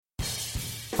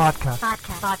Vodka.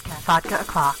 Vodka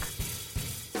o'clock.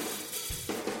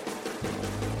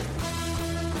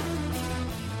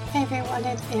 Hey everyone,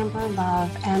 it's Amber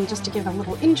Love, and just to give a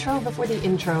little intro before the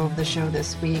intro of the show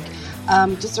this week,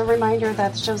 just a reminder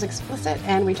that the show's explicit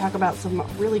and we talk about some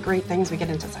really great things. We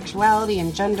get into sexuality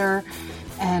and gender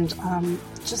and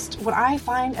just what I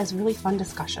find as really fun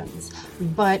discussions.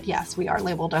 But yes, we are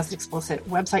labeled as explicit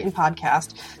website and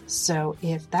podcast, so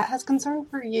if that has concern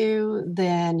for you,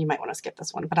 then you might want to skip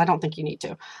this one, but I don't think you need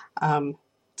to.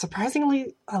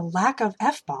 Surprisingly, a lack of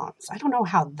F-bombs. I don't know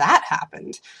how that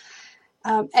happened.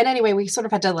 And anyway, we sort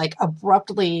of had to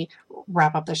abruptly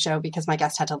wrap up the show because my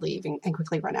guest had to leave and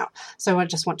quickly run out. So I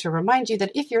just want to remind you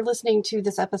that if you're listening to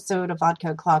this episode of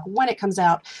Vodka O'Clock when it comes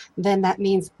out, then that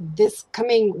means this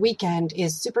coming weekend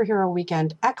is Superhero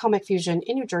Weekend at Comic Fusion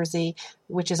in New Jersey,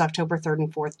 which is October 3rd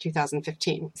and 4th,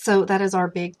 2015. So that is our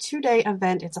big 2-day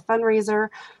event. It's a fundraiser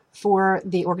for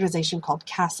the organization called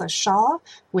Casa Shaw,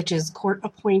 which is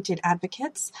court-appointed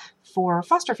advocates for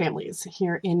foster families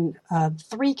here in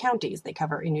 3 counties they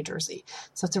cover in New Jersey.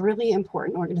 So it's a really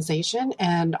important organization,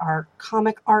 and our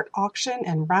comic art auction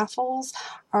and raffles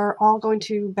are all going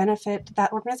to benefit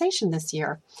that organization this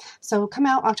year. So come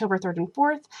out October 3rd and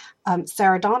 4th.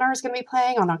 Sarah Donner is going to be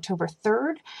playing on October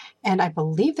 3rd, and I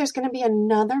believe there's going to be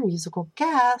another musical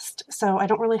guest, so I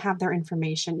don't really have their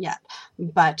information yet.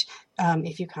 But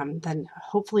if you come, then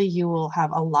hopefully you will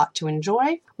have a lot to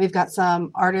enjoy. We've got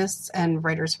some artists and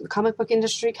writers from the comic book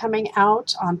industry coming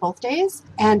out on both days,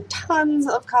 and tons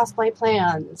of cosplay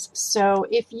plans. So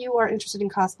if you are interested in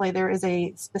cosplay, there is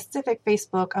a specific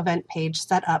Facebook event page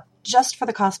set up just for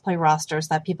the cosplay roster so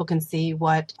that people can see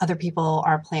what other people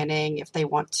are planning if they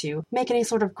want to make any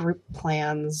sort of group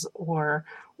plans or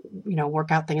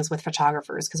work out things with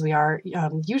photographers, because we are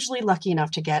usually lucky enough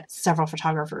to get several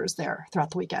photographers there throughout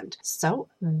the weekend. So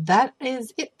that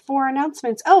is it for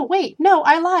announcements. Oh, wait, no,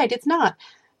 I lied. It's not.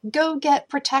 Go get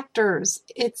Protectors.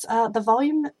 It's the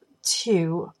volume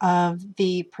 2 of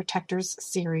the Protectors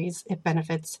series. It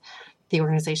benefits the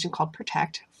organization called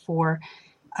Protect for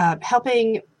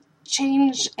helping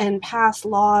change and pass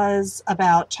laws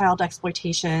about child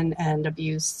exploitation and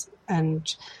abuse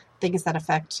and things that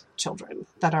affect children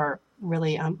that are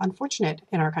really unfortunate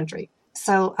in our country.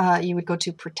 So you would go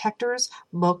to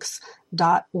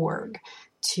protectorsbooks.org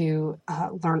to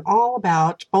learn all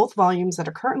about both volumes that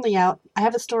are currently out. I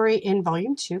have a story in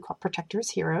volume 2 called Protectors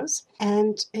Heroes,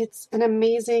 and it's an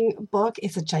amazing book.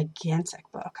 It's a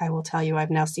gigantic book. I will tell you,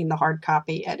 I've now seen the hard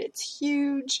copy, and it's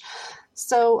huge.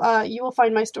 So you will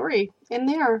find my story in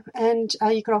there, and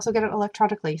you can also get it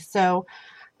electronically. So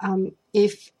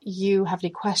if you have any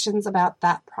questions about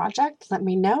that project, let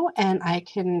me know, and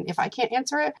if I can't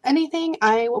answer anything,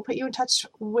 I will put you in touch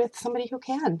with somebody who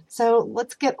can. So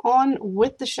let's get on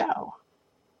with the show.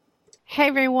 Hey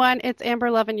everyone, it's Amber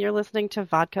Love, and you're listening to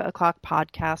Vodka O'Clock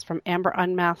podcast from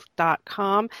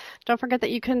amberunmasked.com. Don't forget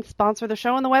that you can sponsor the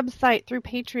show on the website through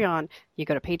Patreon. You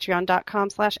go to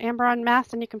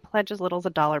patreon.com/amberunmasked, and you can pledge as little as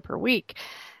 $1 per week.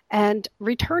 And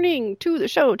returning to the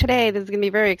show today, this is going to be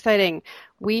very exciting.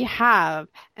 We have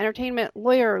entertainment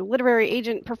lawyer, literary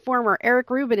agent, performer Eric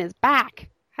Ruben is back.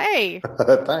 Hey.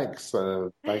 Thanks.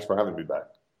 Thanks for having me back.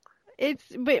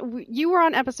 But you were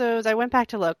on episodes, I went back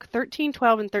to look,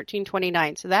 1312 and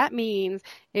 1329. So that means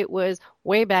it was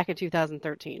way back in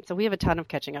 2013. So we have a ton of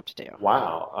catching up to do.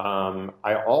 Wow.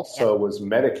 I also was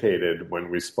medicated when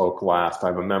we spoke last. I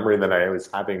have a memory that I was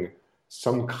having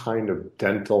some kind of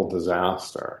dental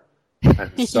disaster.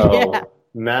 And so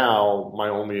now my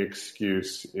only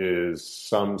excuse is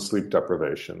some sleep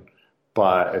deprivation,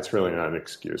 but it's really not an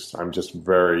excuse. I'm just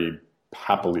very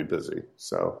happily busy.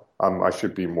 So I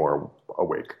should be more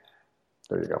awake.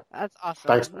 There you go. That's awesome.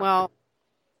 Thanks. Well,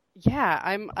 yeah,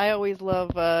 I always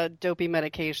love dopey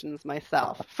medications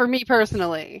myself. For me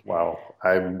personally. Well,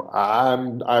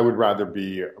 I would rather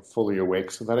be fully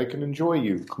awake so that I can enjoy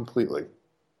you completely.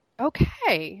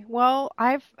 Okay. Well,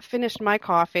 I've finished my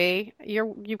coffee.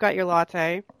 You've got your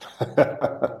latte.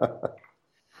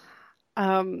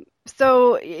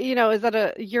 So, is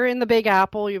that you're in the Big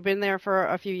Apple, you've been there for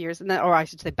a few years, or I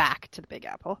should say back to the Big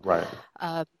Apple. Right.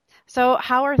 So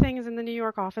how are things in the New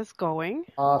York office going?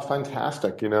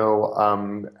 Fantastic.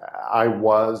 I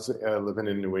was living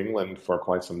in New England for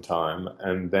quite some time,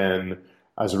 and then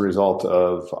as a result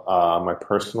of my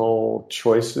personal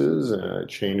choices, it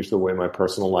changed the way my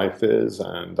personal life is,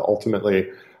 and ultimately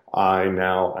I'm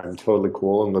totally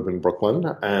cool and live in Brooklyn,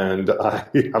 and I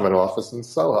have an office in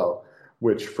Soho,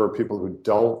 which for people who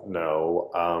don't know,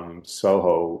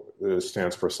 Soho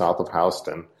stands for South of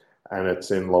Houston, and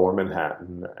it's in Lower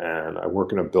Manhattan, and I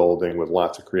work in a building with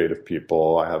lots of creative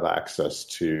people. I have access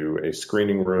to a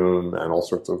screening room and all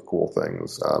sorts of cool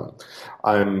things.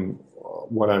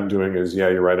 What I'm doing is, yeah,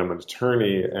 you're right, I'm an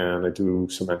attorney, and I do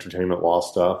some entertainment law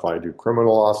stuff. I do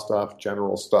criminal law stuff,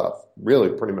 general stuff, really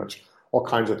pretty much all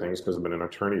kinds of things because I've been an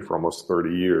attorney for almost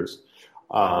 30 years.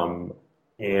 And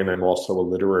I'm also a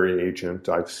literary agent.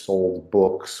 I've sold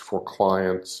books for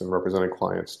clients and representing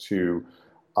clients to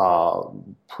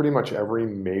pretty much every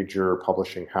major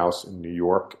publishing house in New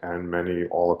York and many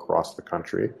all across the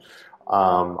country.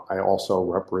 I also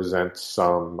represent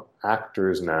some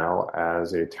actors now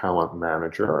as a talent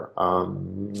manager.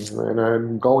 And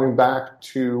I'm going back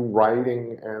to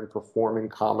writing and performing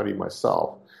comedy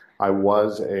myself. I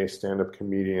was a stand-up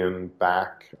comedian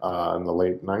back in the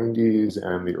late 90s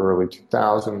and the early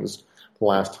 2000s. The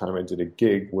last time I did a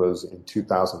gig was in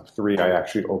 2003. I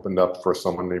actually opened up for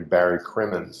someone named Barry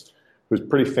Crimmins, who's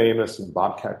pretty famous, and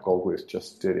Bobcat Goldthwait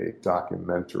just did a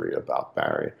documentary about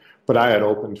Barry. But I had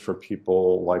opened for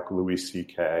people like Louis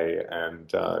C.K.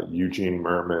 and Eugene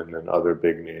Merman and other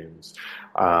big names,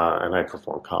 and I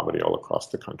performed comedy all across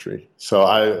the country. So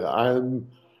I'm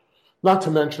not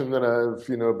to mention that I've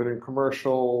been in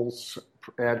commercials,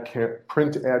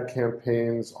 print ad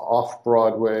campaigns, off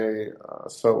Broadway.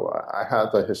 So I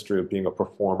have a history of being a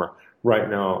performer. Right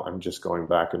now, I'm just going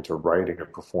back into writing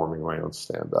and performing my own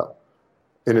stand-up,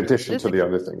 in addition to the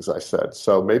other things I said.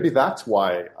 So maybe that's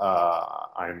why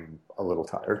I'm a little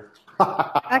tired.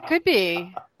 That could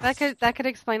be. That could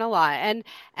explain a lot. And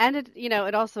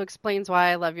it also explains why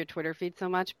I love your Twitter feed so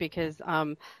much, because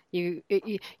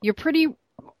you're pretty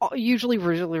usually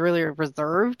really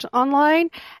reserved online,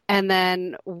 and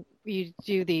then you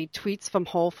do the tweets from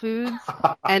Whole Foods,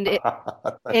 and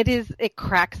it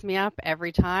cracks me up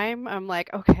every time. I'm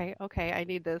like, okay, I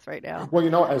need this right now.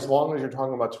 Well, as long as you're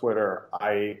talking about Twitter,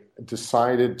 I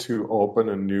decided to open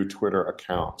a new Twitter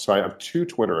account. So I have two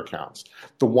Twitter accounts.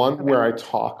 The one where I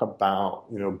talk about,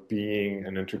 being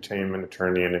an entertainment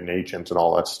attorney and an agent and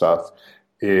all that stuff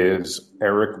is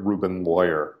Eric Ruben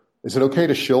Lawyer. Is it okay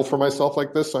to shill for myself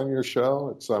like this on your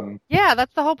show? It's yeah,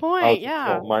 that's the whole point.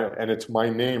 Yeah. Well, and it's my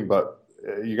name, but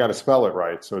you got to spell it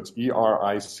right. So it's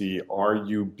EricRuben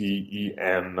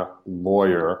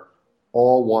Lawyer,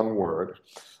 all one word.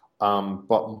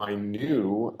 But my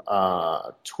new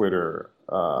Twitter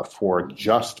for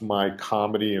just my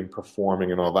comedy and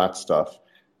performing and all that stuff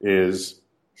is,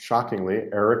 shockingly,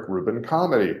 Eric Ruben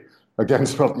Comedy. Again,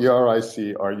 spelled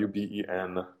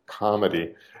EricRuben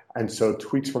Comedy. And so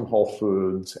tweets from Whole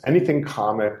Foods, anything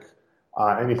comic,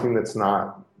 anything that's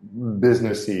not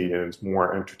businessy and it's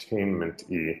more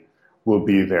entertainment-y will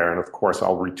be there. And of course,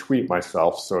 I'll retweet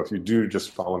myself. So if you do just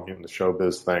follow me in the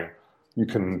showbiz thing, you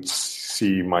can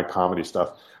see my comedy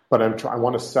stuff. But I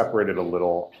want to separate it a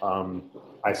little.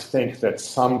 I think that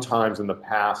sometimes in the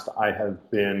past I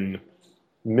have been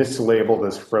mislabeled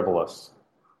as frivolous.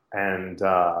 And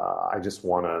I just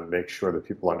want to make sure that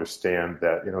people understand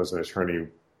that, as an attorney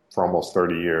for almost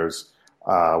 30 years,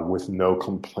 with no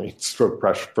complaints for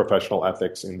professional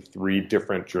ethics in 3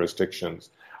 different jurisdictions,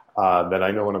 that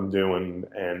I know what I'm doing,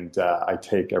 and I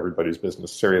take everybody's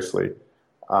business seriously.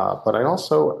 But I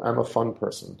also am a fun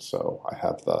person, so I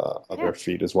have the other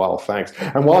feed as well. Thanks.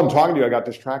 And while I'm talking to you, I got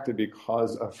distracted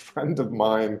because a friend of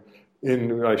mine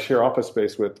I share office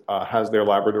space with has their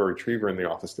Labrador Retriever in the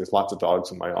office. There's lots of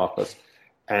dogs in my office.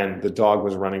 And the dog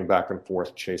was running back and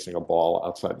forth chasing a ball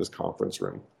outside this conference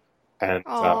room. And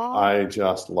I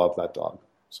just love that dog.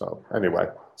 So anyway,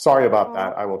 sorry about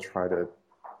that. I will try to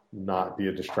not be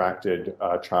a distracted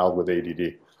child with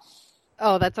ADD.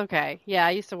 Oh, that's okay. Yeah,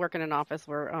 I used to work in an office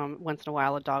where once in a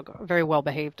while a very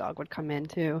well-behaved dog would come in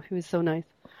too. He was so nice.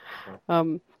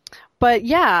 But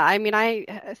yeah, I mean,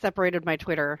 I separated my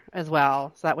Twitter as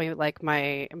well, so that way, like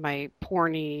my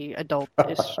porny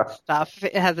adult-ish stuff,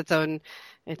 it has its own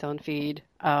feed,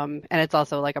 and it's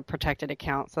also like a protected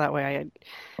account, so that way I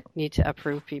need to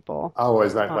approve people. Oh,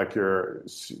 is that like your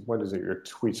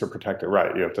tweets are protected,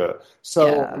 right? You have to.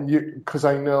 So because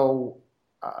I know,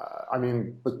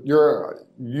 but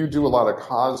you do a lot of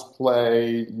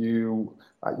cosplay. You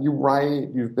write.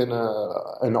 You've been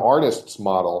an artist's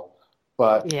model.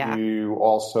 But you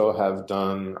also have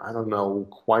done, I don't know,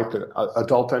 quite the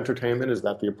adult entertainment. Is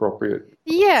that the appropriate?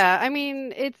 Yeah, I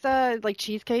mean, it's like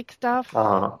cheesecake stuff,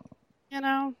 but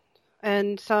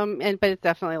it's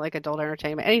definitely like adult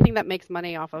entertainment. Anything that makes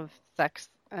money off of sex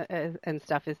and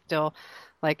stuff is still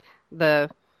like the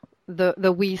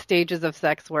the wee stages of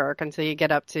sex work until you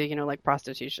get up to, like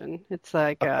prostitution. It's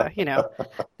like,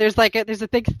 there's a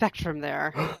big spectrum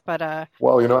there. But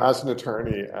Well, as an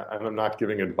attorney, and I'm not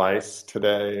giving advice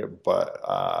today,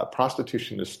 but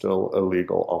prostitution is still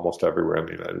illegal almost everywhere in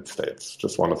the United States.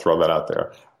 Just want to throw that out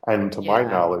there. And to my yeah.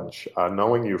 knowledge,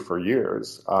 knowing you for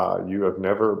years, you have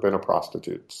never been a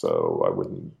prostitute. So I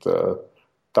wouldn't,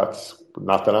 that's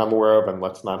not that I'm aware of, and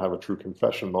let's not have a true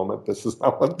confession moment. This is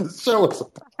not what this show is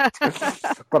about.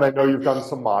 But I know you've done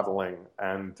some modeling,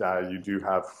 and you do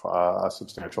have a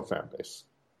substantial fan base.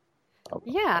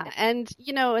 Yeah, and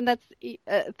and that's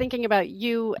thinking about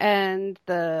you and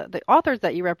the authors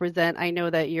that you represent. I know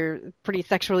that you're pretty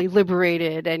sexually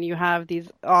liberated, and you have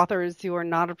these authors who are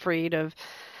not afraid of,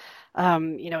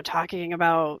 talking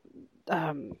about,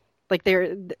 like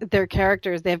their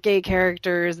characters. They have gay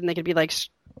characters, and they could be like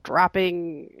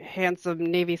strapping, handsome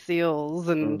Navy SEALs,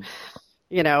 and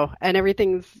and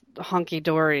everything's hunky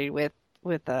dory with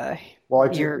your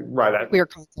queer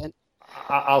content.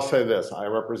 I'll say this. I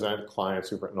represent clients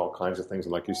who've written all kinds of things.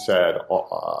 And like you said,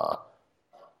 I'll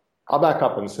back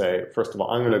up and say, first of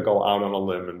all, I'm going to go out on a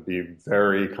limb and be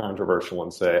very controversial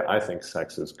and say, I think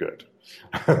sex is good.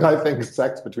 I think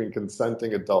sex between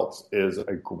consenting adults is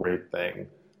a great thing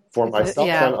for myself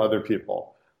and other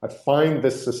people. I find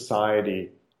this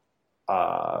society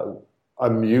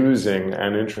amusing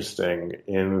and interesting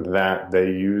in that they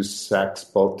use sex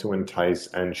both to entice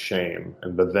and shame.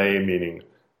 And the they meaning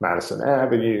Madison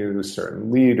Avenue,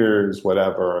 certain leaders,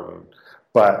 whatever.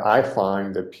 But I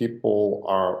find that people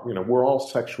are, we're all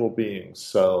sexual beings.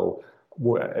 So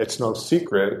it's no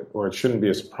secret, or it shouldn't be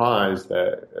a surprise,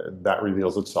 that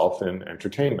reveals itself in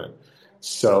entertainment.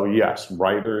 So yes,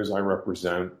 writers I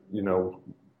represent,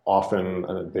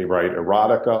 often they write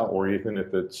erotica, or even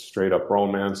if it's straight up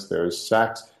romance, there's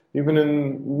sex. Even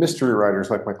in mystery writers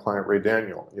like my client Ray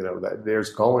Daniel, that there's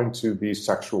going to be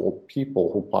sexual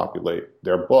people who populate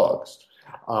their books.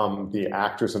 The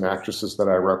actors and actresses that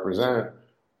I represent,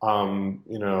 are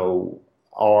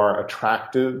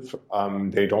attractive.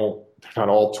 They're not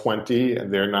all 20,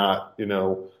 and they're not,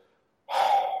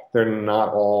 they're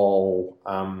not all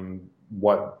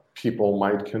what people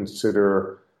might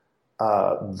consider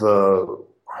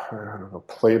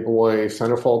Playboy,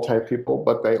 centerfold type people,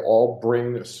 but they all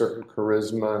bring a certain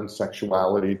charisma and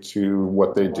sexuality to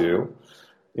what they do.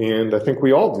 And I think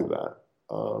we all do that.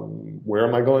 Where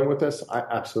am I going with this? I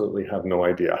absolutely have no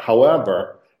idea.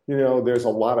 However, there's a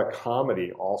lot of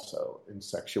comedy also in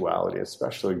sexuality,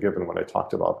 especially given what I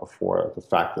talked about before, the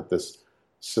fact that this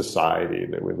society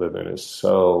that we live in is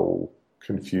so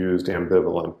confused,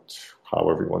 ambivalent,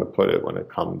 however you want to put it, when it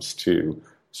comes to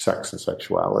sex and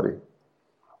sexuality.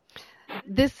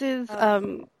 This is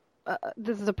a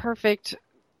perfect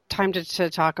time to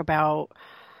talk about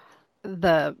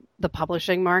the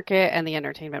publishing market and the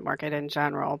entertainment market in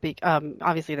general.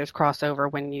 Obviously, there's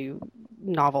crossover when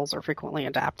novels are frequently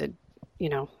adapted,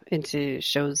 into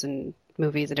shows and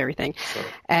movies and everything. Sure.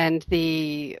 And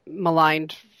the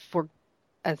maligned, for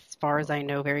as far as I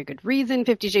know, very good reason,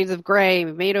 50 Shades of Grey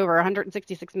made over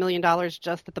 $166 million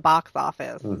just at the box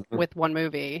office with one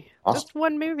movie. Awesome. Just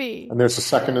one movie. And there's a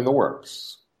second in the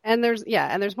works. And there's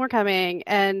more coming.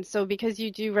 And so because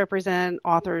you do represent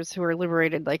authors who are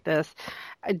liberated like this,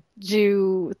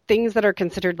 do things that are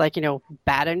considered like,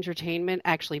 bad entertainment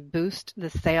actually boost the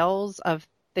sales of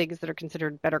things that are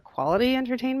considered better quality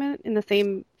entertainment in the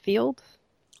same field?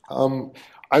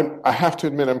 I have to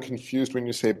admit, I'm confused when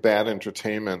you say bad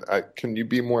entertainment. Can you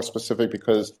be more specific?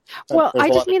 Because I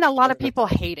just mean a lot of people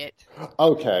hate it.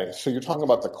 Okay, so you're talking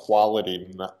about the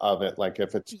quality of it, like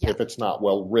if it's not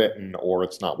well written or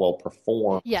it's not well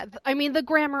performed. Yeah, I mean the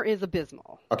grammar is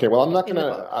abysmal. Okay, well I'm not going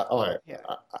to. All right. Yeah.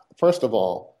 First of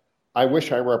all, I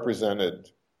wish I represented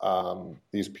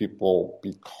these people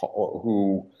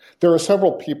who there are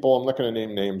several people, I'm not going to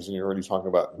name names, and you're already talking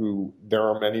about who there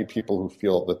are many people who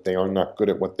feel that they are not good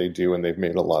at what they do and they've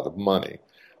made a lot of money.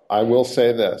 I will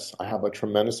say this, I have a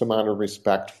tremendous amount of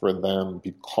respect for them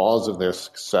because of their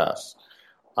success.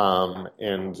 There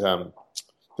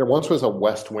once was a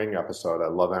West Wing episode. I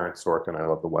love Aaron Sorkin, I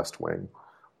love the West Wing,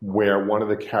 where one of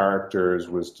the characters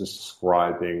was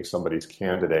describing somebody's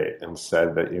candidate and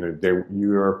said that,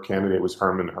 your candidate was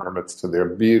Herman Hermits to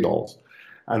their Beatles.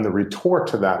 And the retort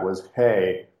to that was,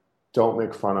 hey, don't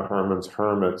make fun of Herman's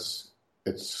Hermits.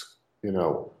 It's,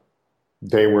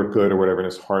 they were good or whatever, and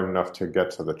it's hard enough to get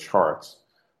to the charts.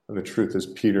 And the truth is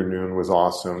Peter Noone was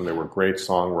awesome. They were great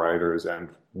songwriters. And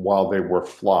while they were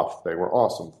fluff, they were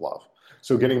awesome fluff.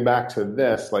 So getting back to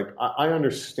this, I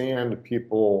understand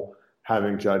people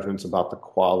having judgments about the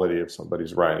quality of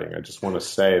somebody's writing. I just want to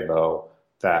say, though,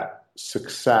 that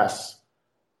success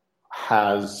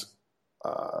has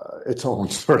its own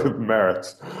sort of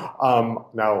merits.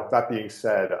 Now, that being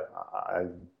said,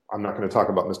 I'm not going to talk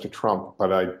about Mr. Trump,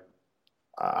 but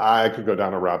I could go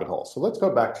down a rabbit hole. So let's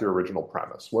go back to your original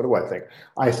premise. What do I think?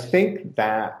 I think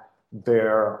that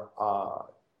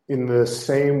in the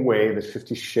same way that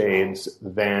 50 Shades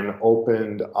then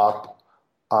opened up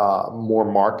more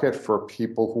market for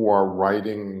people who are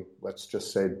writing, let's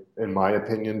just say, in my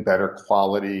opinion, better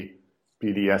quality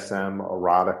BDSM,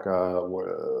 erotica,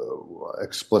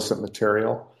 explicit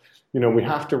material. We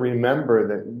have to remember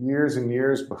that years and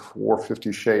years before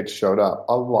 50 Shades showed up,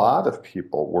 a lot of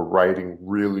people were writing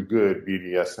really good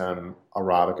BDSM,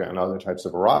 erotica, and other types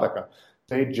of erotica.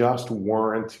 They just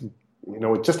weren't,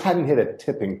 it just hadn't hit a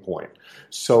tipping point.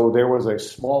 So there was a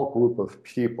small group of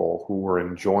people who were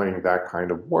enjoying that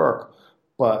kind of work,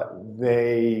 but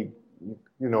they,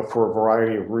 for a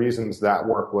variety of reasons, that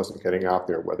work wasn't getting out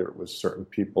there, whether it was certain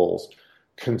people's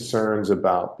concerns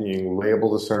about being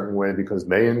labeled a certain way because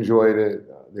they enjoyed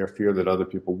it, their fear that other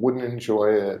people wouldn't enjoy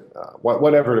it,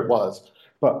 whatever it was.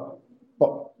 But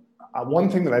one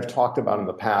thing that I've talked about in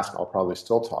the past, and I'll probably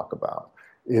still talk about,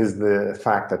 is the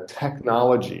fact that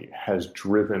technology has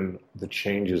driven the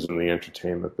changes in the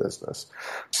entertainment business.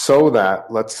 So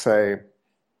that, let's say,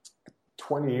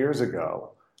 20 years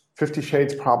ago, 50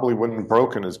 Shades probably wouldn't have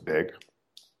broken as big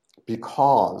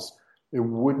because it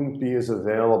wouldn't be as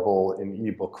available in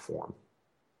ebook form.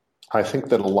 I think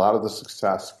that a lot of the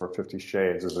success for 50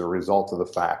 Shades is a result of the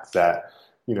fact that,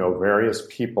 various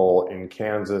people in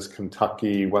Kansas,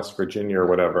 Kentucky, West Virginia, or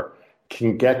whatever,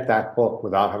 can get that book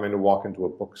without having to walk into a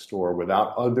bookstore,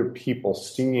 without other people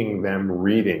seeing them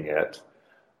reading it.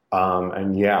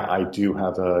 And yeah, I do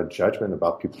have a judgment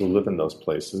about people who live in those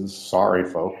places. Sorry,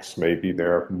 folks. Maybe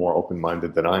they're more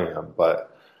open-minded than I am,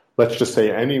 but let's just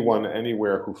say anyone,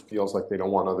 anywhere who feels like they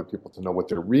don't want other people to know what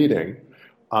they're reading,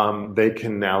 they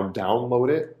can now download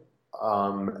it.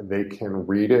 They can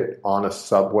read it on a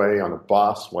subway, on a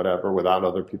bus, whatever, without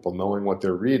other people knowing what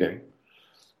they're reading.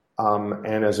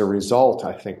 And as a result,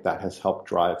 I think that has helped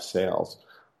drive sales.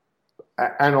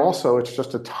 And also, it's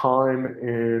just a time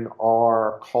in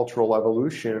our cultural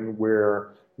evolution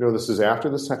where, this is after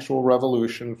the sexual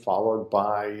revolution, followed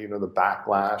by, the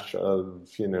backlash of,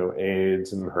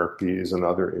 AIDS and herpes and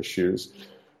other issues.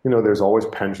 There's always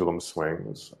pendulum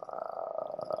swings.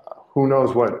 Who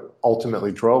knows what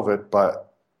ultimately drove it,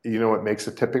 but, it makes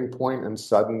a tipping point and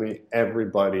suddenly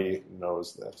everybody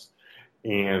knows this.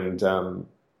 And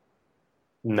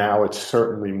now it's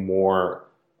certainly more,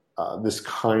 this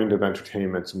kind of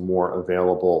entertainment's more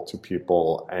available to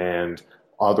people, and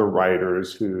other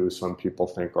writers who some people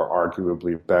think are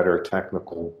arguably better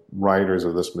technical writers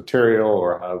of this material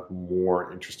or have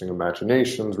more interesting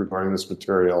imaginations regarding this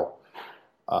material.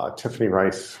 Tiffany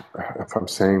Rice, if I'm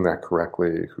saying that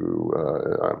correctly, who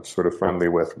I'm sort of friendly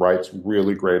with, writes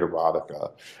really great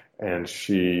erotica. And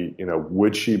she,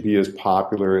 would she be as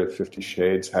popular if 50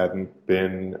 Shades hadn't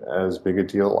been as big a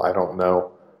deal? I don't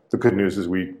know. The good news is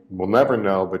we will never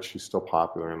know, but she's still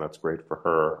popular, and that's great for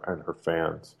her and her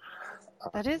fans.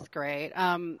 That is great.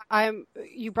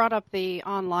 You brought up the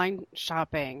online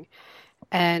shopping,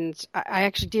 and I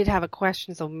actually did have a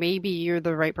question, so maybe you're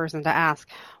the right person to ask.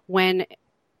 When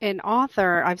an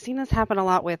author, I've seen this happen a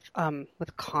lot with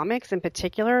comics in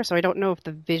particular, so I don't know if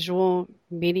the visual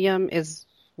medium is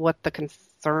what the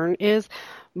concern is,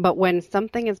 but when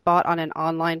something is bought on an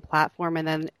online platform and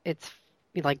then it's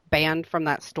banned from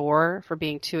that store for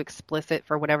being too explicit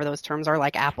for whatever those terms are,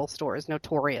 like Apple Store is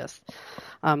notorious.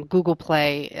 Google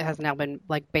Play has now been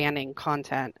banning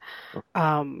content.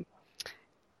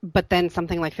 But then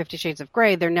something like 50 Shades of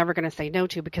Grey, they're never going to say no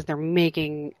to because they're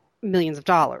making millions of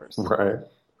dollars. Right.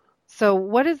 So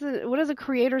what is a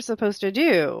creator supposed to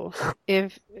do in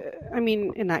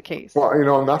that case? Well,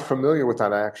 I'm not familiar with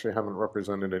that. I actually haven't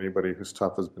represented anybody whose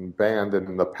stuff has been banned. And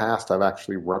in the past, I've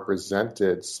actually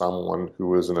represented someone who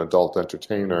was an adult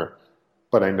entertainer,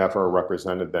 but I never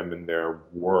represented them in their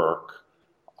work.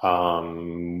 We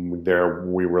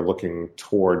were looking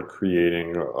toward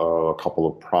creating a couple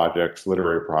of projects,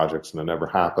 literary projects, and it never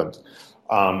happened.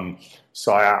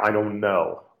 So I don't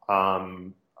know.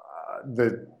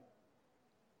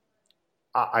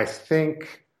 I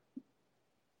think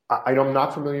I'm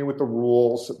not familiar with the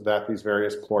rules that these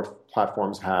various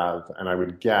platforms have, and I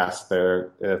would guess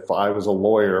that if I was a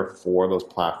lawyer for those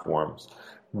platforms,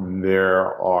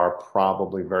 there are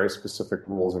probably very specific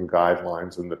rules and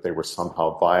guidelines and that they were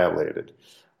somehow violated.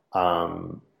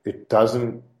 It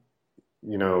doesn't,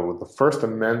 the First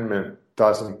Amendment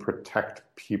doesn't protect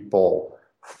people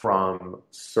from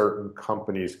certain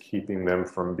companies keeping them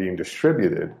from being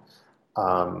distributed.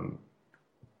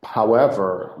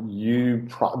 However,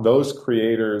 those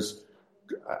creators,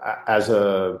 as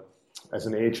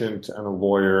an agent and a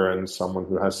lawyer and someone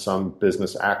who has some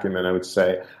business acumen, I would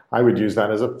say I would use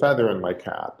that as a feather in my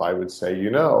cap. I would say,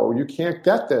 you can't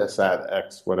get this at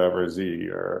X whatever Z,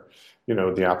 or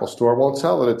the Apple Store won't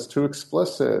sell it. It's too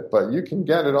explicit, but you can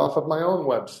get it off of my own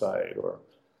website. Or,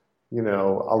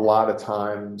 a lot of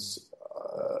times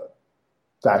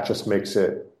that just makes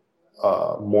it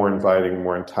more inviting,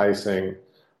 more enticing.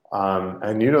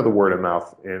 And the word of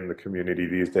mouth in the community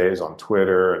these days on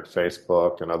Twitter and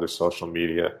Facebook and other social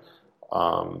media,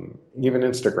 even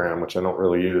Instagram, which I don't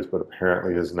really use, but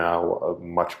apparently is now a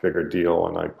much bigger deal,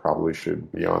 and I probably should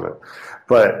be on it.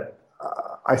 But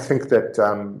I think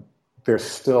that there's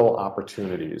still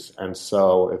opportunities. And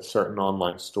so if certain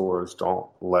online stores don't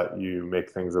let you make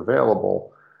things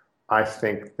available, I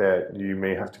think that you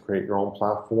may have to create your own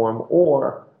platform,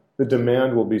 or the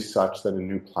demand will be such that a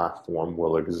new platform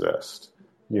will exist.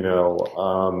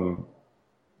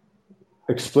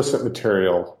 Explicit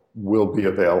material will be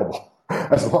available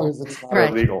as long as it's not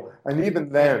illegal. And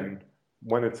even then,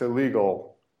 when it's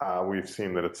illegal, we've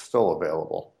seen that it's still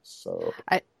available. So,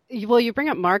 you bring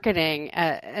up marketing,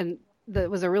 and that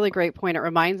was a really great point. It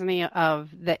reminds me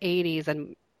of the 80s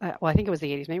and I think it was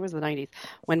the 80s, maybe it was the 90s,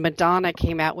 when Madonna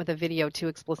came out with a video too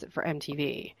explicit for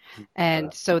MTV.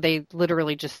 And so they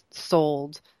literally just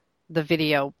sold the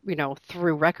video,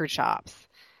 through record shops.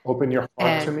 Open Your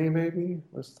Heart to Me, maybe?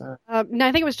 Was that? No,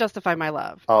 I think it was Justify My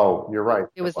Love. Oh, you're right.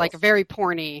 It was like very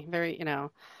porny, very,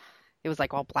 it was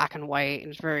like all black and white, and it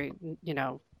was very,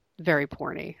 very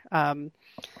porny.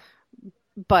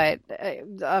 But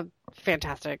a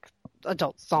fantastic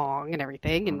adult song and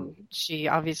everything, and she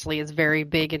obviously is very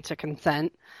big into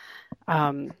consent.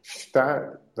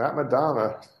 That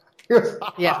Madonna.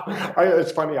 Yeah.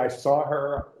 It's funny. I saw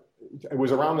her. It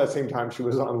was around that same time she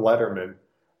was on Letterman,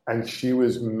 and she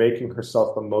was making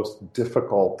herself the most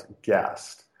difficult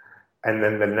guest. And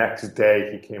then the next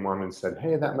day he came on and said,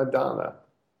 "Hey, that Madonna,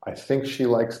 I think she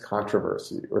likes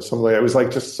controversy," or something. It was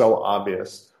like just so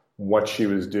obvious what she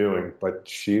was doing, but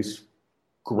she's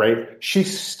great.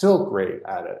 She's still great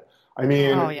at it. I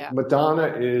mean,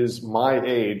 Madonna is my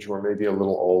age, or maybe a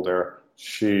little older.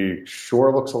 She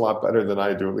sure looks a lot better than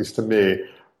I do, at least to me.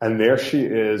 And there she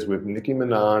is with Nicki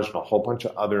Minaj and a whole bunch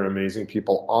of other amazing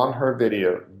people on her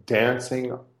video,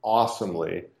 dancing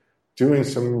awesomely, doing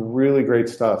some really great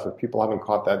stuff. If people haven't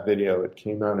caught that video, it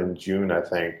came out in June, I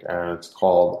think, and it's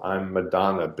called I'm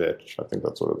Madonna, Bitch. I think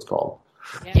that's what it's called.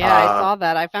 Yeah, I saw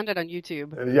that. I found it on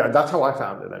YouTube. Yeah, that's how I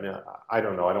found it. I mean, I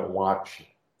don't know. I don't watch.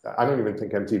 I don't even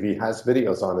think MTV has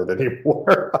videos on it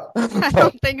anymore. I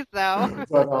don't think so.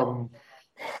 But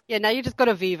yeah, now you just go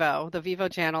to Vivo, the Vivo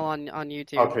channel on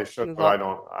YouTube. Okay, sure. But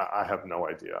I have no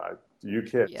idea. You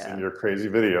kids and your crazy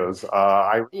videos.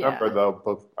 I remember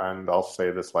though, and I'll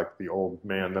say this like the old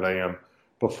man that I am.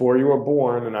 Before you were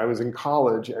born, and I was in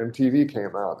college, MTV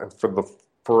came out, and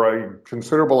for a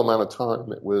considerable amount of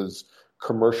time, it was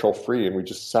commercial free, and we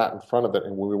just sat in front of it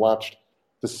and we watched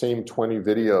the same 20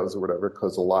 videos or whatever,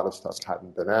 because a lot of stuff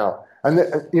hadn't been out. And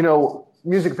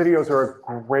music videos are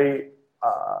a great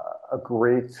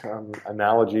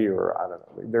analogy, or I don't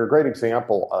know, they're a great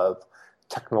example of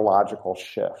technological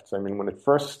shifts. I mean, when it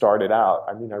first started out,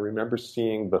 I remember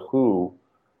seeing The Who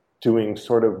doing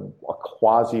sort of a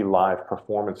quasi-live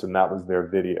performance, and that was their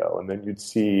video. And then you'd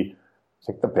see, I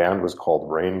think the band was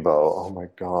called Rainbow. Oh my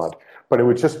God. But it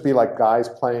would just be like guys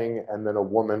playing and then a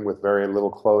woman with very little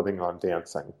clothing on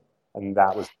dancing. And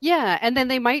that was... Yeah, and then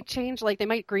they might change, like they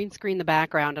might green screen the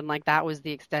background, and like that was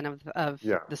the extent of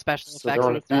the special effects. So they're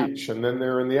on and a stuff. beach, and then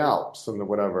they're in the Alps and the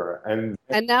whatever. And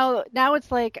now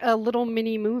it's like a little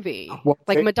mini movie. Well,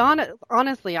 Madonna,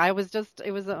 honestly, it was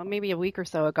maybe a week or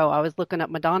so ago, I was looking up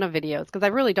Madonna videos, because I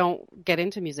really don't get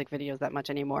into music videos that much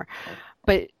anymore.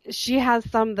 But she has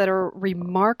some that are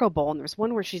remarkable, and there's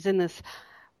one where she's in this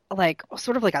like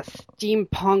sort of like a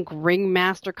steampunk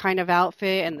ringmaster kind of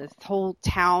outfit, and this whole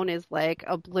town is like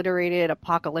obliterated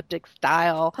apocalyptic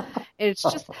style. It's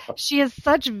just, she has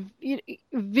such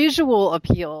visual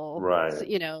appeal, right,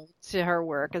 to her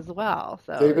work as well.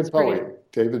 So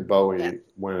David Bowie,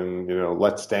 when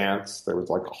Let's Dance, there was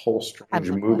like a whole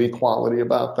strange movie quality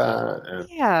about that.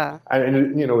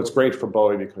 And it's great for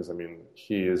Bowie because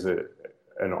he is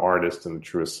an artist in the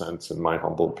truest sense, in my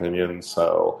humble opinion.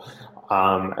 So,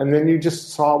 and then you just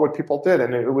saw what people did,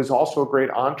 and it was also a great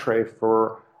entree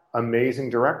for amazing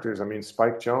directors.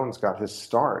 Spike Jonze got his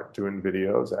start doing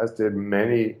videos, as did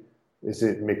many. Is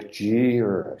it McGee,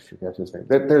 or I forget his name?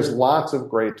 There's lots of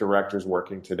great directors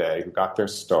working today who got their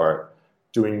start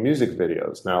doing music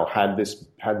videos. Now, had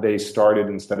they started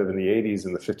instead of in the 80s,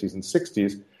 in the 50s and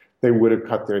 60s, they would have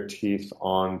cut their teeth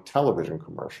on television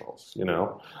commercials,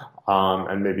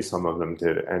 and maybe some of them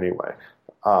did anyway.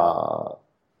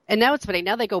 And now it's funny.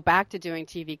 Now they go back to doing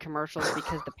TV commercials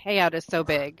because the payout is so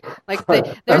big. Like there's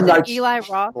this Eli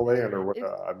Roth.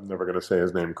 I'm never going to say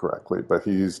his name correctly, but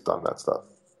he's done that stuff,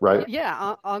 right?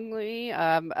 Yeah,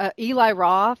 Eli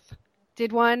Roth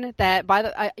did one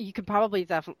that you could probably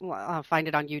definitely find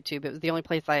it on YouTube. It was the only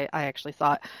place I actually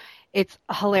saw it. It's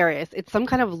hilarious. It's some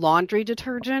kind of laundry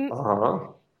detergent. Uh-huh.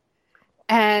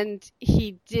 And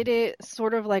he did it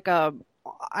sort of like a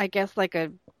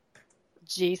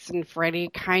Jason Freddy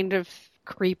kind of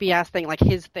creepy ass thing, like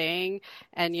his thing.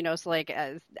 And, so like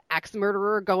as axe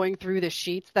murderer going through the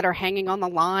sheets that are hanging on the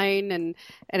line. And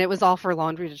it was all for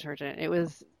laundry detergent. It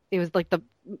was like the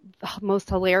most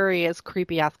hilarious,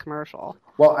 creepy ass commercial.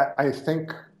 Well, I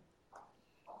think,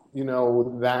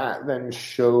 that then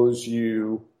shows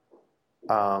you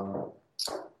the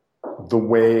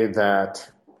way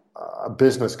that a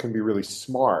business can be really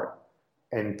smart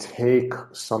and take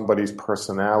somebody's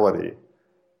personality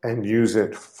and use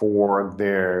it for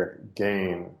their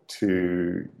gain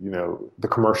to, the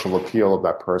commercial appeal of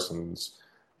that person's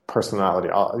personality.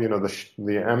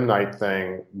 The M. Night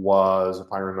thing was,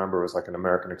 if I remember, it was like an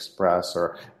American Express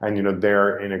and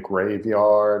they're in a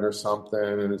graveyard or something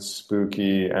and it's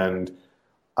spooky. And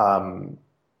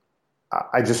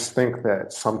I just think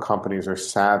that some companies are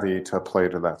savvy to play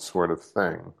to that sort of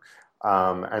thing,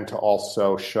 and to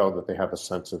also show that they have a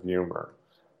sense of humor.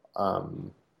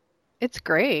 It's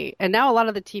great. And now a lot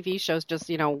of the TV shows just,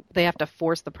 they have to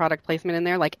force the product placement in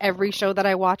there. Like every show that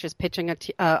I watch is pitching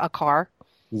a car.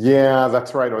 Yeah,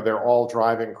 that's right. Or they're all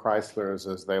driving Chryslers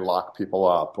as they lock people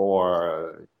up.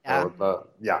 Or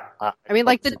yeah. I mean,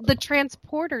 like the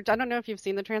Transporter. I don't know if you've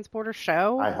seen the Transporter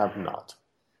show. I have not.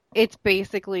 It's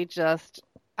basically just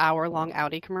hour-long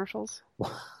Audi commercials.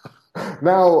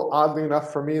 Now, oddly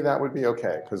enough, for me, that would be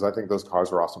okay because I think those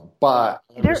cars are awesome. But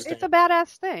it's a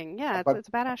badass thing. Yeah, it's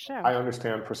a badass show. I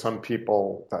understand for some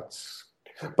people that's...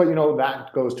 But,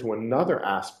 that goes to another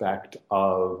aspect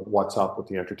of what's up with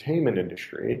the entertainment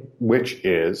industry, which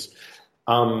is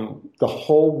the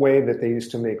whole way that they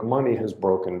used to make money has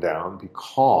broken down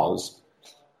because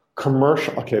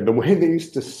the way they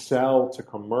used to sell to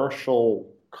commercial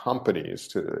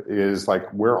companies is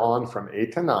like, we're on from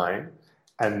 8 to 9,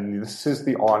 and this is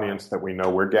the audience that we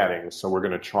know we're getting, so we're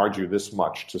going to charge you this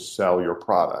much to sell your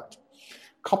product.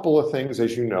 A couple of things,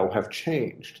 as you know, have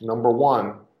changed. Number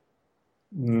one,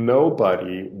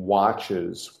 nobody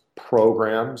watches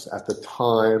programs at the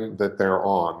time that they're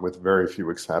on, with very few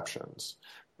exceptions.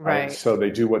 Right. So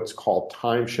they do what's called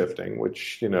time shifting,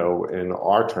 which, in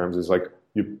our terms is like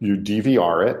you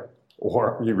DVR it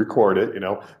or you record it,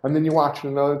 and then you watch it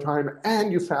another time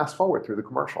and you fast forward through the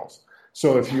commercials.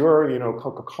 So if you're,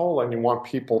 Coca-Cola and you want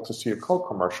people to see a Coke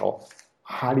commercial,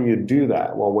 how do you do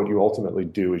that? Well, what you ultimately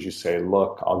do is you say,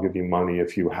 look, I'll give you money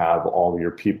if you have all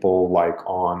your people like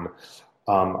on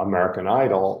American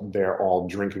Idol, they're all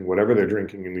drinking whatever they're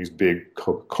drinking in these big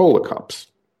Coca-Cola cups.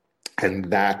 And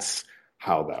that's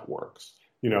how that works.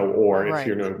 Or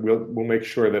if we'll make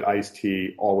sure that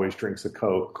Ice-T always drinks a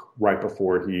Coke right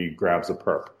before he grabs a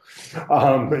perp,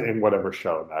 in whatever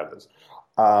show that is.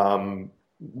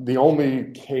 The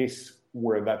only case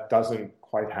where that doesn't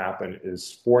quite happen is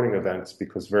sporting events,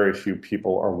 because very few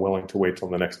people are willing to wait till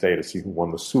the next day to see who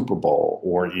won the Super Bowl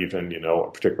or even,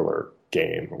 a particular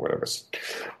game or whatever.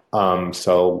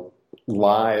 So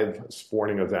live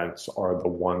sporting events are the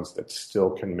ones that still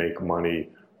can make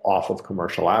money off of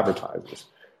commercial advertisers.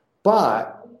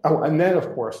 And then,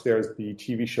 of course, there's the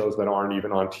TV shows that aren't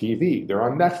even on TV. They're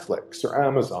on Netflix or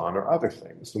Amazon or other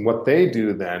things. And what they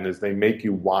do then is they make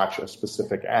you watch a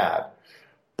specific ad,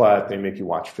 but they make you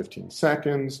watch 15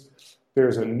 seconds.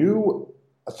 There's a new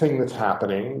thing that's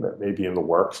happening that may be in the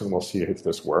works, and we'll see if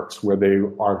this works, where they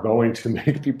are going to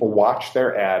make people watch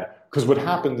their ad. Because what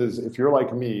happens is, if you're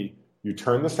like me, you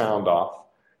turn the sound off,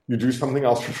 you do something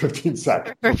else for 15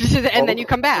 seconds. And then you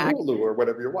come back. Hulu or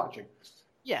whatever you're watching.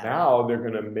 Yeah. Now they're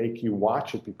going to make you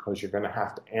watch it because you're going to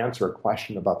have to answer a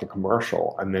question about the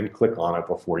commercial and then click on it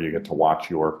before you get to watch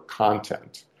your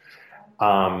content,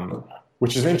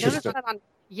 which is interesting.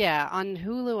 On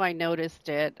Hulu I noticed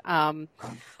it. On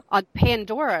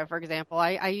Pandora, for example,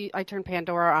 I turn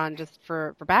Pandora on just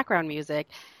for background music,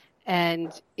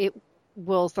 and it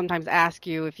will sometimes ask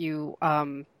you if you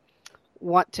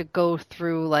want to go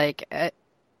through like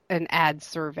an ad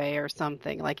survey or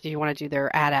something. Like, do you want to do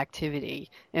their ad activity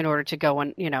in order to go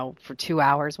on, for 2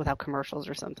 hours without commercials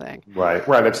or something? Right.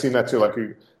 I've seen that too. Like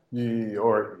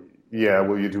or yeah,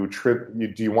 will you do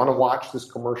do you want to watch this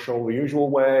commercial the usual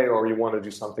way, or you want to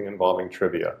do something involving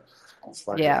trivia? It's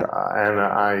like, Yeah.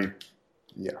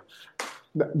 Yeah.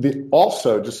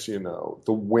 Also, just so you know,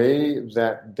 the way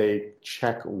that they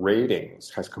check ratings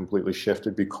has completely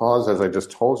shifted because, as I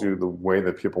just told you, the way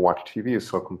that people watch TV is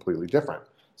so completely different.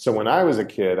 So when I was a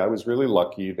kid, I was really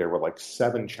lucky. There were like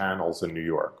 7 channels in New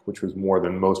York, which was more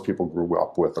than most people grew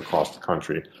up with across the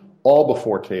country, all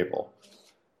before cable.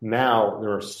 Now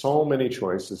there are so many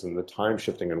choices and the time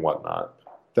shifting and whatnot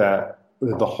that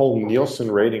the whole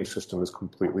Nielsen rating system is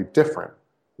completely different.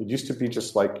 It used to be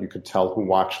just like you could tell who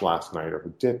watched last night or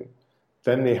who didn't.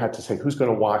 Then they had to say who's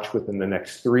going to watch within the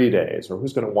next 3 days or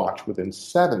who's going to watch within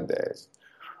 7 days.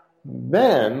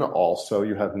 Then also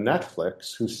you have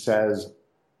Netflix who says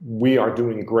we are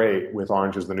doing great with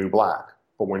Orange is the New Black,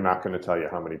 but we're not going to tell you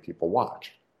how many people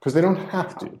watch because they don't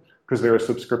have to because they're a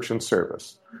subscription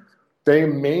service. They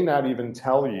may not even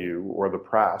tell you or the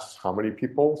press how many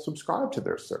people subscribe to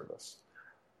their service.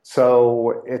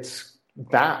 So it's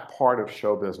that part of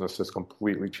show business has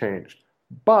completely changed.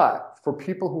 But for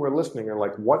people who are listening and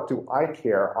like, what do I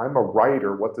care? I'm a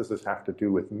writer. What does this have to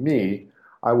do with me?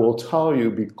 I will tell you,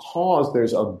 because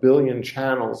there's a billion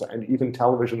channels and even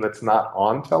television that's not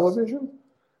on television,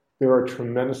 there are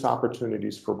tremendous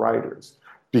opportunities for writers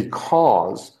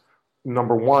because,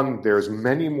 number one, there's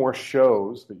many more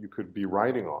shows that you could be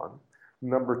writing on.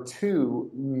 Number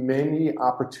two, many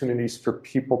opportunities for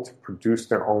people to produce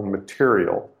their own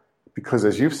material because,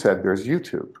 as you've said, there's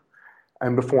YouTube.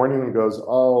 And before anyone goes,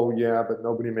 oh, yeah, but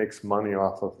nobody makes money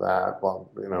off of that. Well,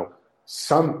 you know,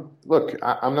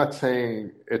 I'm not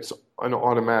saying it's an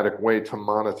automatic way to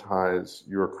monetize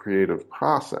your creative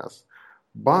process,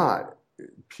 but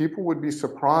people would be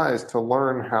surprised to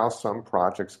learn how some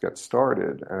projects get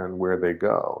started and where they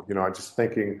go. You know, I'm just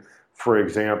thinking, for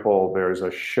example, there's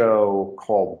a show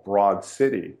called Broad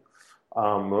City.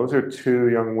 Those are 2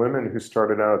 young women who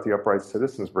started out at the Upright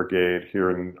Citizens Brigade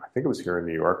I think it was here in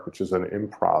New York, which is an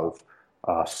improv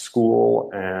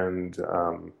school and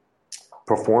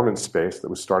performance space that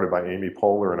was started by Amy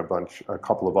Poehler and a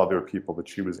couple of other people that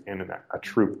she was in a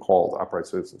troupe called Upright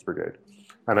Citizens Brigade.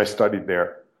 And I studied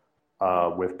there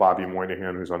with Bobby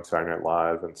Moynihan, who's on Saturday Night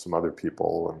Live, and some other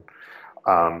people.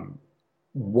 And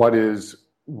what is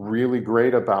really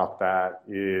great about that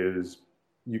is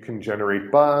you can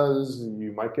generate buzz.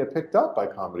 You might get picked up by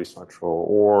Comedy Central,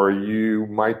 or you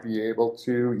might be able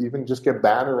to even just get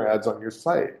banner ads on your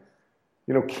site.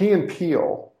 You know, Key and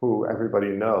Peele, who everybody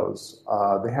knows,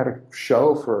 they had a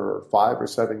show for 5 or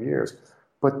 7 years,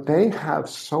 but they have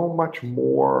so much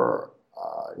more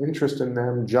interest in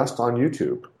them just on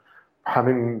YouTube.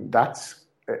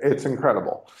 It's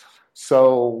incredible.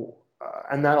 So,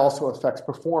 and that also affects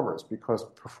performers because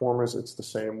performers, it's the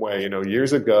same way. You know,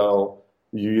 years ago,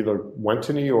 you either went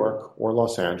to New York or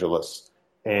Los Angeles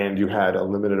and you had a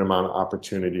limited amount of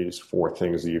opportunities for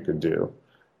things that you could do.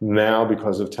 Now,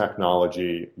 because of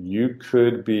technology, you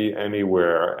could be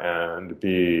anywhere and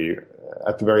be,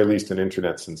 at the very least, an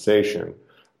internet sensation.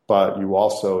 But you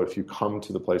also, if you come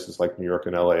to the places like New York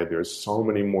and LA, there's so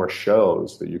many more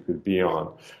shows that you could be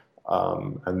on.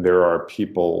 And there are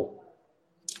people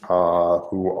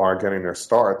who are getting their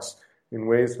starts in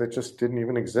ways that just didn't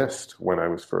even exist when I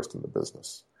was first in the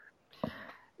business.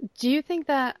 Do you think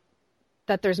that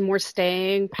there's more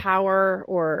staying power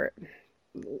or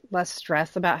less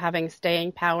stress about having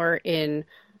staying power in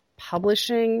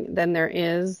publishing than there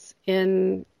is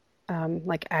in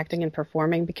like acting and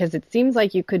performing? Because it seems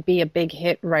like you could be a big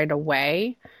hit right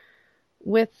away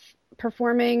with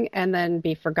performing and then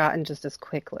be forgotten just as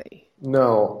quickly.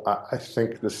 No, I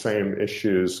think the same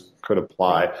issues could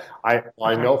apply.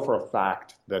 I know for a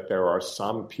fact that there are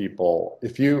some people,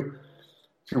 if you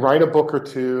write a book or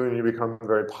two and you become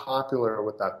very popular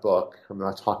with that book, I'm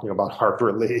not talking about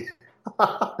Harper Lee.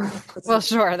 Well,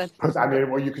 sure.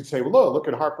 You could say, well, look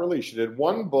at Harper Lee. She did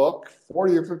one book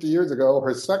 40 or 50 years ago.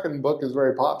 Her second book is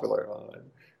very popular.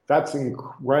 That's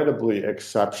incredibly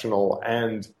exceptional,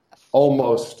 and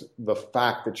almost the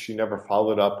fact that she never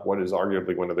followed up what is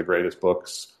arguably one of the greatest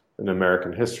books in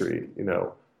American history, you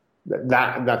know,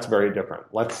 that's very different.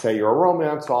 Let's say you're a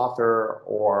romance author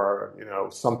or, you know,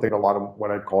 something, a lot of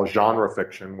what I'd call genre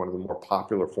fiction, one of the more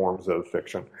popular forms of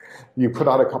fiction. You put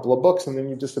out a couple of books and then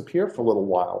you disappear for a little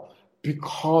while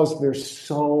because there's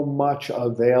so much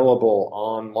available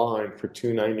online for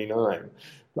 $2.99.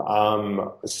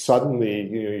 Suddenly,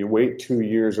 you know, you wait 2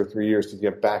 years or 3 years to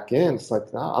get back in. It's like,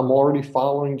 I'm already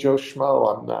following Joe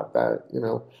Schmo. I'm not that, you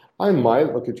know, I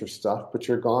might look at your stuff, but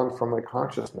you're gone from my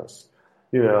consciousness.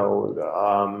 You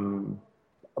know,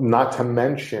 not to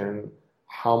mention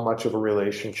how much of a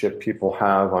relationship people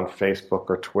have on Facebook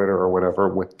or Twitter or whatever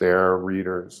with their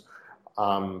readers.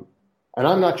 And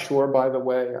I'm not sure, by the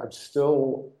way. I'm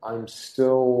still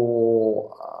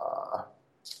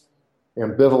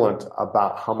ambivalent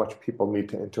about how much people need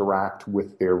to interact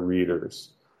with their readers,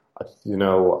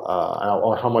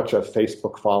 or how much a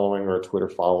Facebook following or a Twitter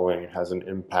following has an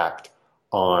impact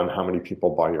on how many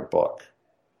people buy your book.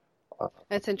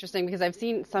 That's interesting because I've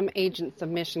seen some agent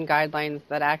submission guidelines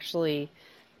that actually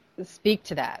speak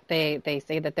to that. They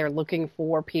say that they're looking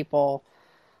for people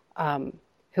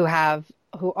who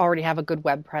already have a good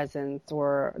web presence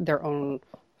or their own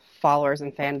followers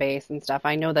and fan base and stuff.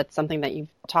 I know that's something that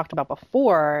you've talked about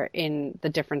before in the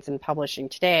difference in publishing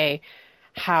today,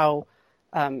 how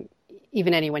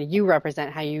even anyone you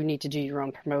represent, how you need to do your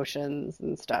own promotions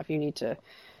and stuff. You need to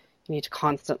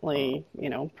constantly,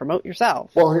 promote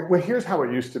yourself. Well, here's how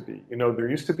it used to be. There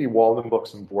used to be Walden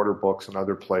Books and Borders and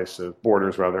other places,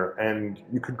 and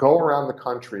you could go around the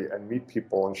country and meet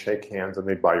people and shake hands and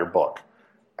they'd buy your book.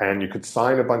 And you could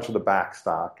sign a bunch of the back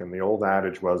stock, and the old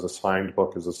adage was a signed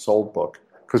book is a sold book,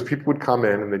 because people would come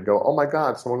in and they'd go, oh my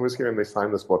God, someone was here and they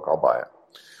signed this book, I'll buy it.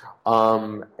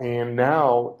 And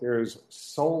now there's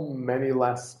so many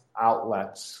less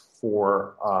outlets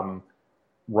for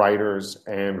writers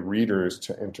and readers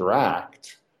to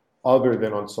interact other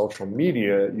than on social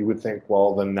media. You would think,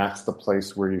 well, then that's the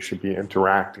place where you should be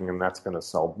interacting and that's going to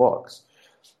sell books.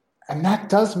 And that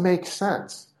does make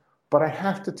sense. But I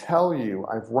have to tell you,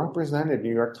 I've represented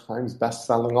New York Times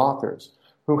best-selling authors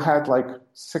who had like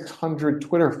 600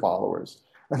 Twitter followers,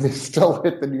 and they still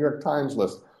hit the New York Times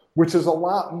list, which is a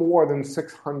lot more than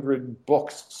 600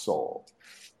 books sold.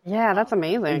 Yeah, that's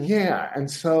amazing. Yeah, and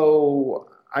so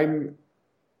I'm.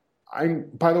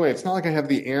 By the way, it's not like I have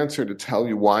the answer to tell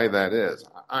you why that is.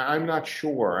 I'm not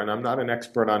sure, and I'm not an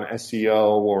expert on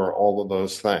SEO or all of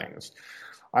those things.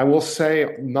 I will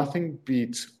say nothing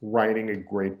beats writing a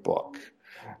great book.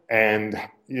 And,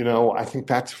 I think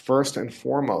that's first and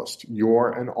foremost.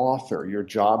 You're an author. Your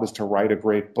job is to write a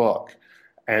great book.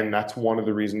 And that's one of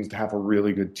the reasons to have a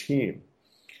really good team.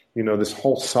 This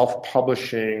whole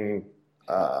self-publishing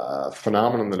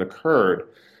phenomenon that occurred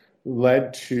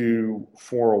led to,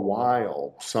 for a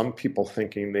while, some people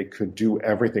thinking they could do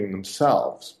everything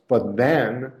themselves. But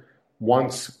then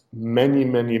once many,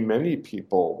 many, many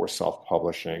people were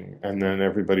self-publishing, and then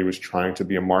everybody was trying to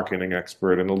be a marketing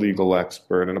expert and a legal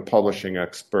expert and a publishing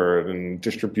expert and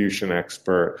distribution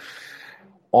expert,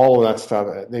 all of that stuff,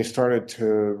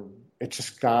 it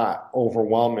just got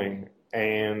overwhelming,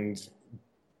 and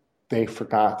they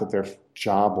forgot that their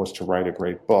job was to write a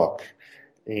great book.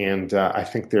 And I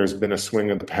think there's been a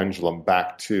swing of the pendulum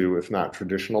back to, if not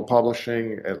traditional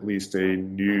publishing, at least a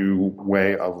new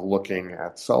way of looking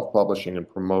at self-publishing and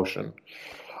promotion.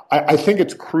 I think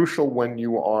it's crucial when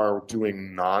you are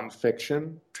doing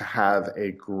nonfiction to have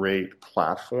a great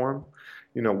platform.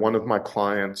 One of my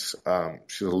clients,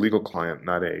 she's a legal client,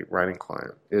 not a writing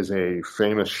client, is a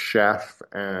famous chef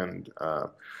and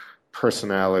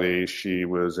personality. She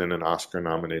was in an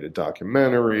Oscar-nominated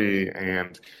documentary,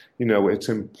 and it's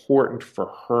important for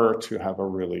her to have a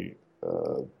really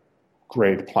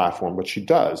great platform, but she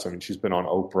does. I mean, she's been on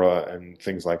Oprah and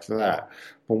things like that.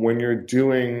 But when you're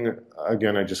doing,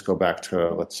 again, I just go back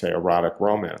to, let's say, erotic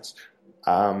romance,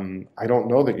 I don't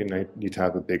know that you need to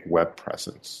have a big web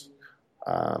presence.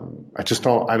 I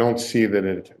don't see that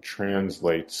it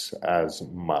translates as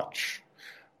much.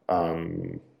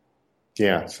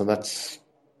 So that's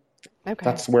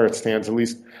where it stands, at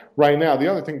least right now. The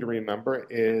other thing to remember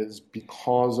is,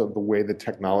 because of the way the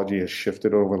technology has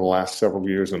shifted over the last several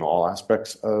years in all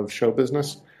aspects of show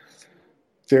business,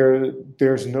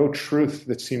 there's no truth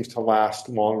that seems to last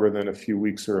longer than a few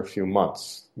weeks or a few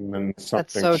months. And then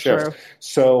something That's so shifts. true.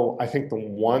 So I think the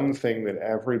one thing that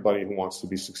everybody who wants to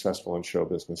be successful in show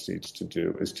business needs to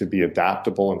do is to be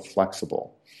adaptable and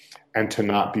flexible, and to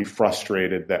not be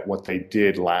frustrated that what they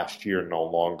did last year no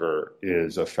longer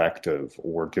is effective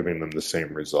or giving them the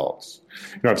same results.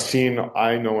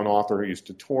 I know an author who used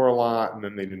to tour a lot, and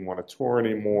then they didn't want to tour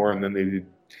anymore, and then they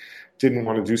didn't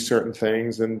want to do certain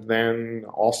things, and then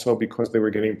also because they were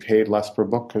getting paid less per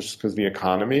book because the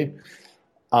economy,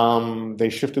 they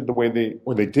shifted the way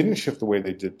they didn't shift the way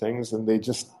they did things, and they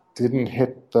just didn't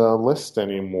hit the list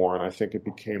anymore. And I think it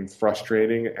became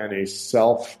frustrating and a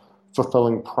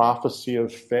self-fulfilling prophecy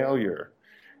of failure.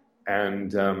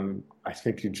 And I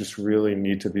think you just really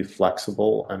need to be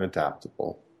flexible and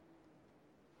adaptable.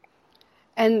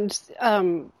 And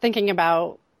thinking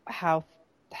about how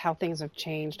things have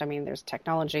changed, I mean, there's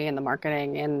technology and the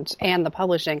marketing and the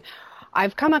publishing.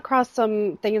 I've come across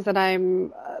some things that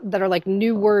that are like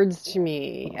new words to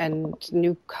me and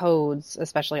new codes,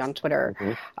 especially on Twitter.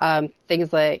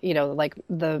 Things like, like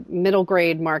the middle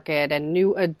grade market and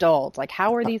new adult. Like,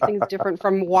 how are these things different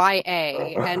from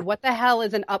YA? And what the hell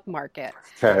is an up market?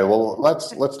 Okay, well,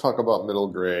 let's talk about middle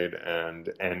grade and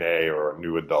NA or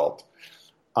new adult.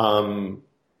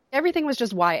 Everything was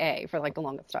just YA for like the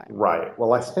longest time. Right.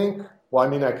 Well, I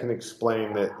mean, I can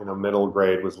explain that, middle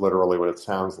grade was literally what it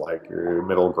sounds like, your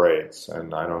middle grades.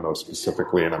 And I don't know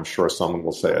specifically, and I'm sure someone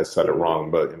will say I said it wrong,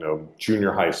 but,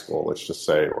 junior high school, let's just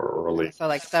say, or early. So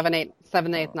like 7, 8,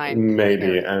 9.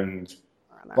 Maybe. And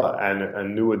a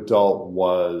new adult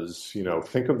was,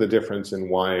 think of the difference in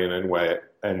YA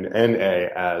and NA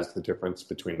as the difference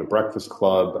between the Breakfast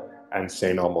Club and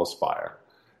St. Elmo's Fire.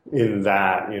 In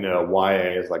that,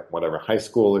 YA is like whatever high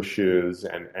school issues,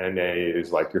 and NA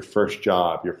is like your first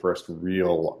job, your first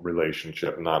real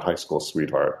relationship, not high school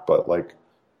sweetheart, but like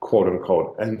quote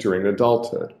unquote entering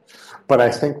adulthood. But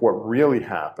I think what really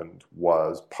happened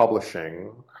was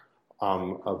publishing,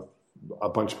 a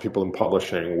bunch of people in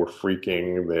publishing were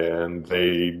freaking, and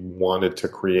they wanted to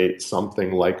create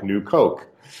something like New Coke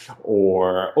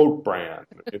or Oat Bran,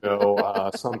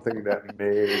 something that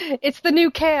made... It's the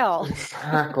new kale.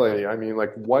 Exactly. I mean,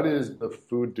 like, what is the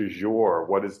food du jour?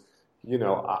 What is,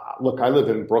 look, I live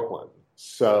in Brooklyn.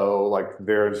 So, like,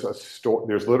 there's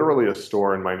literally a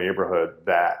store in my neighborhood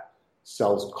that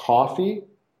sells coffee,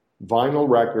 vinyl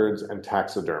records, and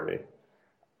taxidermy.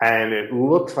 And it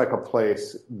looks like a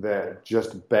place that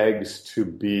just begs to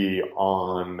be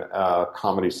on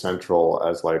Comedy Central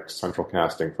as like central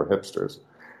casting for hipsters.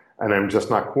 And I'm just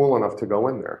not cool enough to go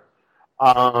in there.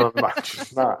 I'm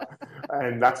just not.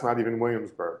 And that's not even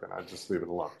Williamsburg, and I just leave it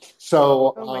alone.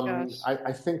 So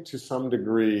I think to some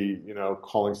degree,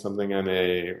 calling something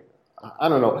NA, I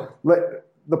don't know.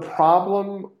 The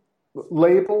problem,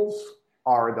 labels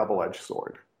are a double-edged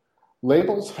sword.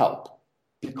 Labels help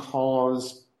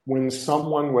because when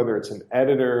someone, whether it's an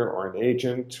editor or an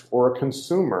agent or a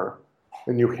consumer,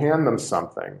 and you hand them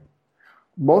something,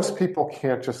 most people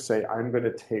can't just say, I'm going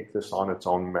to take this on its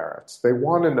own merits. They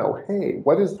want to know, hey,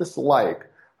 what is this like?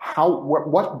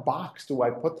 What box do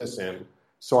I put this in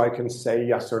so I can say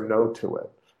yes or no to it?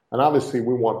 And obviously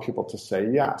we want people to say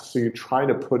yes. So you try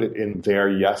to put it in their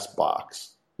yes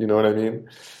box. You know what I mean?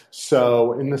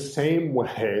 So in the same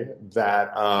way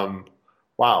that,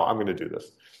 wow, I'm going to do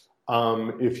this.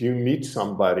 If you meet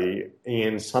somebody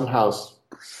and somehow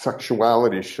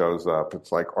sexuality shows up,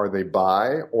 it's like, are they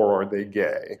bi or are they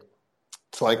gay?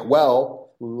 It's like,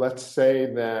 well, let's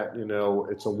say that,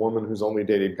 it's a woman who's only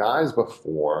dated guys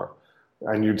before,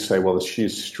 and you'd say, well,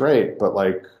 she's straight, but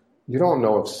like, you don't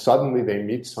know if suddenly they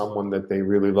meet someone that they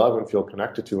really love and feel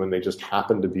connected to, and they just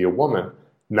happen to be a woman.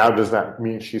 Now, does that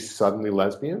mean she's suddenly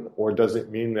lesbian? Or does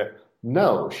it mean that,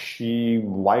 no, she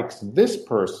likes this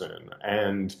person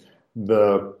and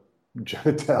the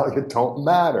genitalia don't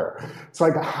matter? It's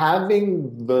like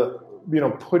having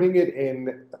putting it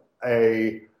in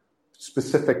a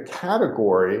specific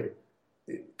category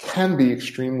can be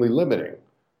extremely limiting,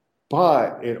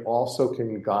 but it also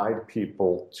can guide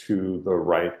people to the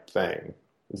right thing.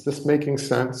 Is this making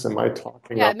sense? Am I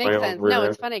talking up my own rear? Yeah, it makes sense. No,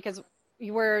 it's funny because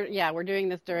we're doing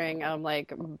this during like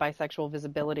Bisexual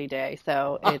Visibility Day,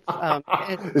 so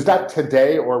it's is that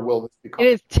today or will this become? It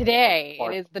is today.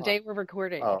 It is the day we're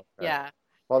recording. Oh, okay. Yeah.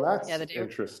 Well, that's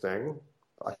interesting.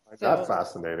 I find that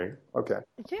fascinating. Okay.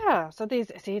 Yeah. So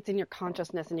it's in your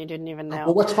consciousness and you didn't even know.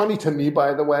 Well, what's funny to me,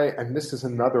 by the way, and this is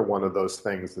another one of those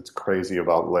things that's crazy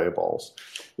about labels,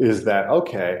 is that,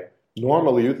 okay,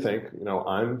 normally you think,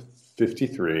 I'm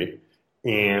 53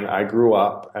 and I grew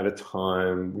up at a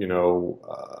time,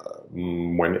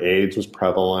 when AIDS was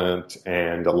prevalent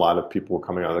and a lot of people were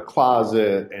coming out of the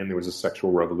closet and there was a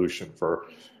sexual revolution for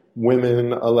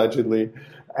women, allegedly.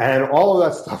 And all of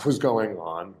that stuff was going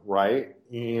on, right?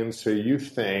 And so you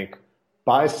think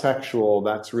bisexual,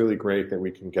 that's really great that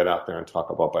we can get out there and talk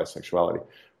about bisexuality.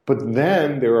 But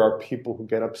then there are people who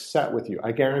get upset with you.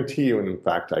 I guarantee you, and in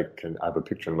fact, I have a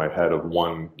picture in my head of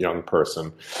one young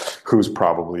person who's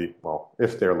probably, well,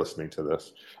 if they're listening to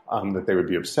this, that they would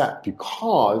be upset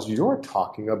because you're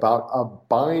talking about a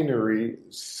binary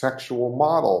sexual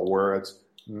model where it's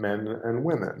men and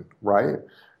women, right?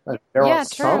 And there are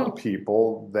some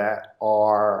people that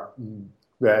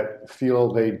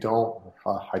feel they don't.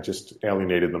 I just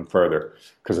alienated them further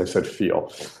because I said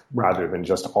feel rather than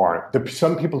just aren't. There are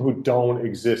some people who don't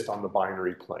exist on the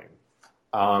binary plane.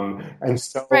 And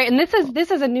so, right, and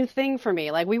this is a new thing for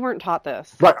me. Like, we weren't taught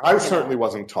this. Right, I certainly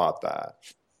wasn't taught that.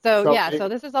 So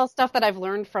this is all stuff that I've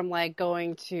learned from like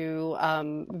going to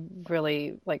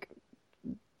really like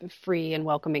free and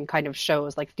welcoming kind of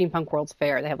shows, like Steampunk World's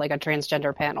Fair. They have like a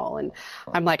transgender panel, and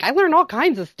I'm like, I learn all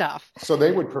kinds of stuff. So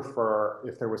they would prefer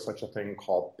if there was such a thing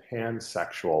called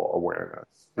pansexual awareness,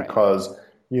 Right. because,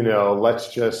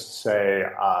 let's just say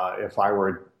if I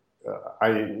were,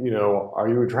 are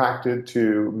you attracted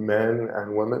to men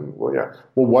and women? Well, yeah.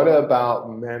 Well, what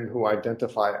about men who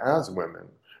identify as women?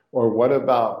 Or what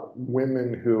about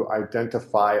women who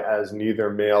identify as neither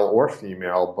male or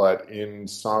female, but in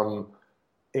some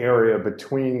area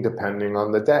between, depending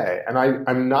on the day? And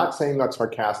I'm not saying that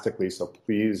sarcastically, so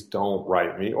please don't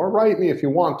write me, or write me if you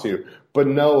want to, but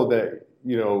know that,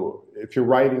 if you're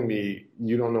writing me,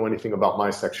 you don't know anything about my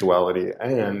sexuality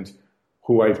and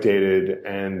who I've dated,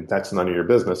 and that's none of your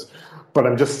business. But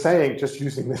I'm just saying, just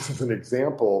using this as an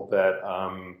example, that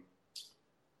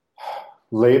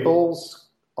labels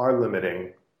are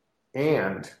limiting,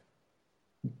 and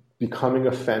becoming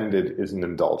offended is an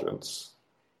indulgence.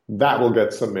 That will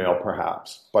get some mail,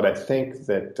 perhaps, but I think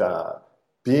that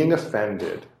being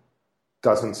offended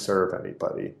doesn't serve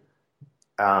anybody.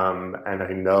 And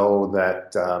I know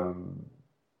that,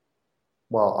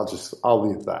 I'll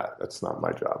leave that. That's not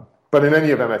my job. But in any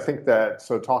event, I think that,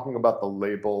 so talking about the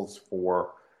labels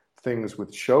for things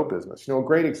with show business, a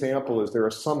great example is there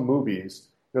are some movies,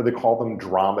 they call them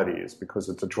dramedies because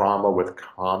it's a drama with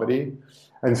comedy.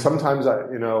 And sometimes,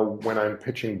 when I'm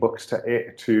pitching books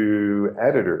to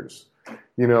editors,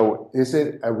 is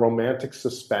it a romantic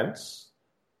suspense,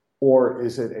 or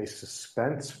is it a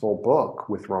suspenseful book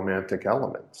with romantic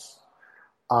elements?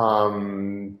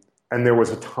 And there was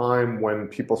a time when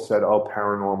people said, oh,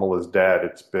 paranormal is dead.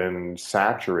 It's been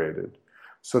saturated.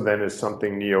 So then is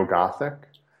something neo-Gothic?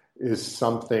 Is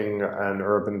something an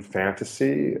urban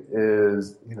fantasy?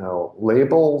 Is,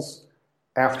 labels,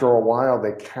 after a while,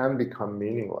 they can become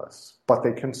meaningless. But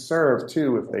they can serve,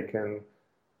 too, if they can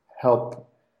help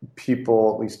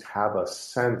people at least have a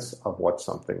sense of what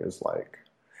something is like.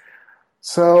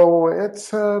 So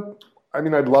it's,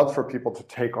 I'd love for people to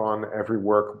take on every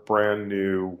work brand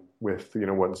new with,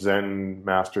 what Zen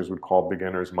masters would call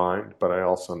beginner's mind, but I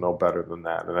also know better than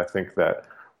that. And I think that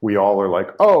we all are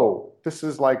like, oh, this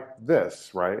is like this,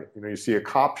 right? You see a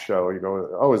cop show, you go,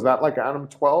 oh, is that like Adam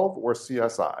 12 or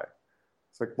CSI?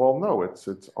 It's like, well, no, it's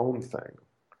its own thing.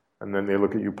 And then they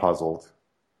look at you puzzled,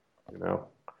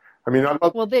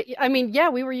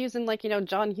 we were using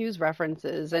John Hughes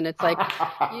references, and it's like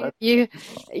you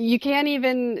can't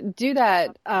even do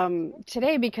that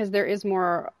today because there is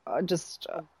more just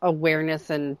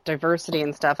awareness and diversity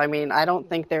and stuff. I don't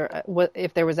think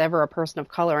if there was ever a person of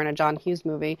color in a John Hughes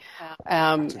movie,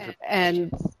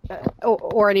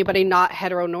 or anybody not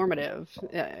heteronormative,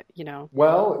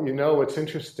 Well, it's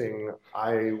interesting.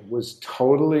 I was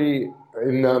totally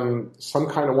in Some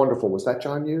Kind of Wonderful. Was that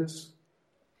John Hughes?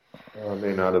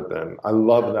 May not have been. I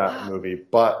love that movie,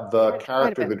 but the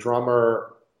character, the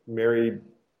drummer, Mary,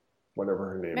 whatever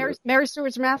her name is. Mary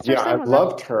Stuart Masterson? Yeah, I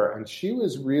loved her, and she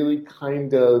was really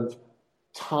kind of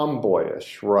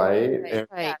tomboyish, right?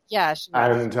 Right. Yeah.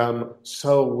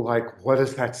 So, what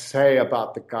does that say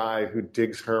about the guy who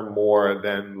digs her more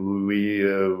than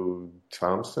Leo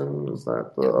Thompson? Is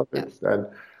that the? Yes. And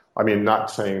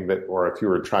not saying that, or if you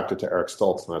were attracted to Eric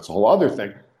Stoltz, then that's a whole other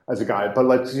thing. As a guy, but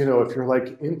if you're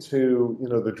into,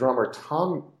 the drummer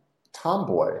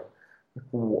Tomboy,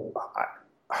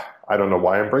 I don't know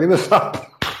why I'm bringing this up,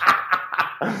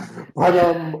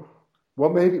 but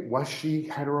maybe was she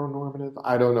heteronormative?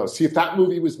 I don't know. See, if that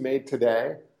movie was made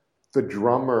today, the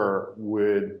drummer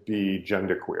would be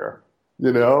genderqueer.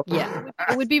 Yeah,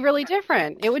 it would be really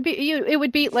different. It would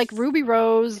be like Ruby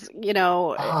Rose,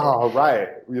 Oh,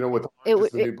 right. With the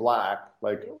new black,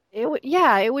 it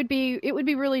would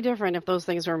be really different if those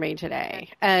things were made today.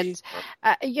 And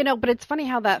but it's funny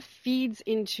how that feeds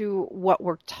into what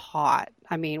we're taught.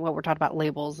 What we're taught about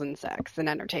labels and sex and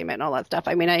entertainment and all that stuff.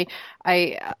 I'm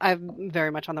very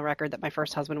much on the record that my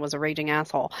first husband was a raging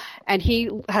asshole, and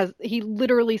he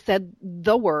literally said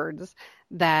the words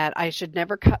that I should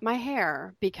never cut my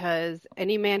hair because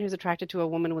any man who's attracted to a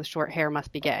woman with short hair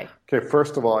must be gay. Okay,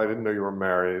 first of all, I didn't know you were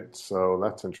married, so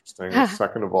that's interesting.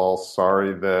 Second of all,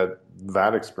 sorry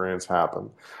that experience happened.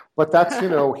 But that's,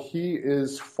 he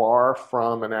is far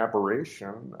from an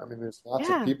aberration. There's lots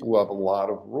of people who have a lot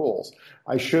of rules.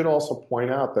 I should also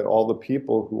point out that all the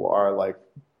people who are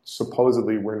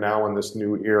supposedly we're now in this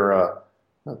new era,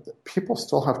 people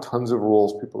still have tons of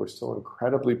rules. People are still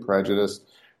incredibly prejudiced.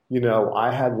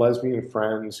 I had lesbian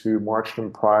friends who marched in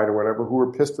Pride or whatever who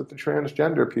were pissed at the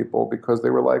transgender people because they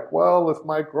were like, well, if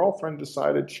my girlfriend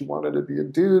decided she wanted to be a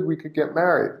dude, we could get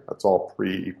married. That's all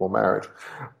pre-equal marriage.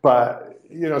 But,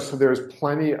 so there's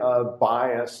plenty of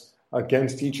bias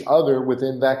against each other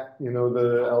within that, the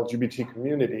LGBT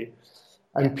community.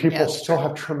 And people still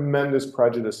have tremendous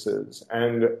prejudices.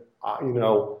 And,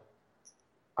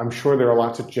 I'm sure there are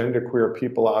lots of genderqueer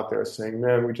people out there saying,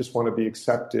 man, we just want to be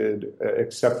accepted,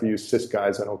 except for you cis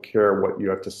guys. I don't care what you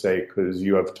have to say because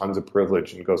you have tons of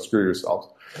privilege and go screw yourselves.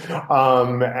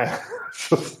 And it's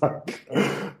just like,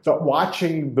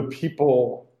 watching the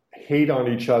people hate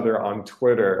on each other on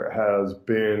Twitter has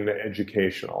been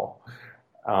educational.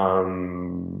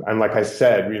 And like I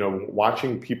said,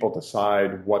 watching people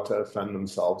decide what to offend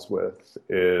themselves with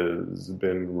has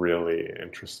been really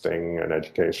interesting and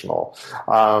educational.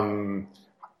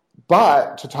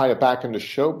 But to tie it back into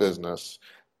show business,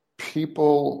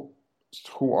 people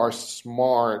who are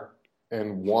smart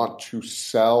and want to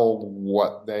sell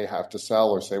what they have to sell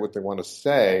or say what they want to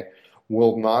say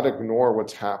will not ignore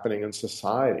what's happening in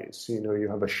societies. You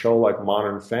have a show like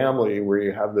Modern Family where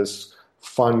you have this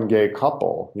fun gay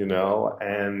couple,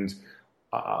 and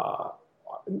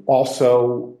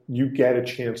also you get a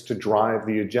chance to drive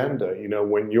the agenda.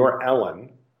 When you're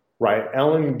Ellen, right?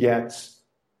 Ellen gets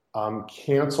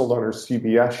canceled on her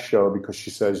CBS show because she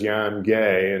says, yeah, I'm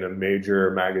gay in a major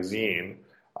magazine.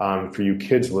 For you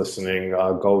kids listening,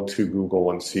 go to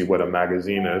Google and see what a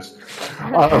magazine is.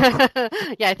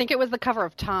 Yeah, I think it was the cover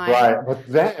of Time. Right. But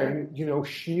then,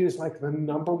 she is like the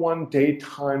 #1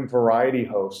 daytime variety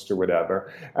host or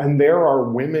whatever. And there are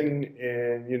women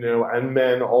and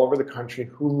men all over the country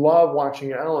who love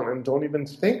watching Ellen and don't even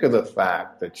think of the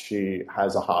fact that she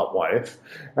has a hot wife.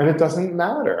 And it doesn't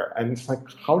matter. And it's like,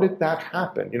 how did that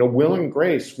happen? Will and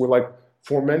Grace were like,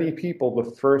 for many people, the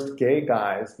first gay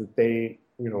guys that they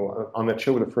on that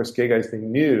show, the first gay guys they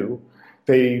knew.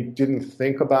 They didn't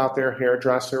think about their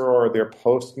hairdresser or their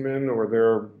postman or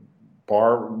their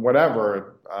bar,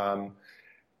 whatever. And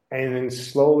then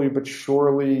slowly but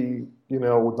surely,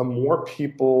 the more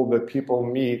people that people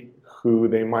meet who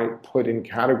they might put in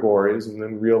categories and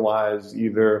then realize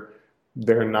either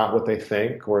they're not what they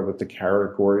think or that the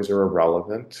categories are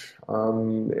irrelevant,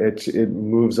 it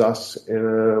moves us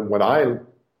in what I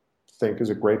think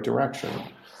is a great direction.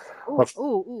 But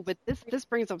this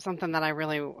brings up something that I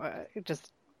really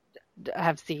just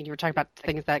have seen. You were talking about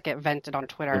things that get vented on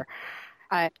Twitter.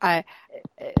 I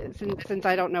since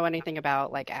I don't know anything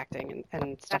about like acting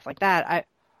and stuff like that,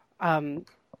 I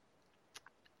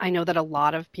know that a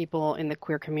lot of people in the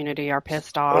queer community are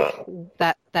pissed off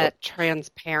that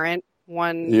Transparent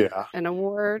won an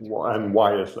award. And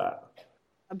why is that?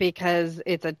 Because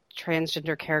it's a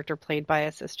transgender character played by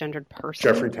a cisgendered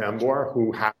person. Jeffrey Tambor,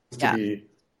 who happens to be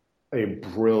a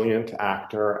brilliant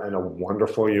actor and a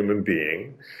wonderful human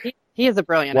being. He is a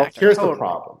brilliant actor. Here's the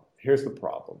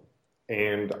problem.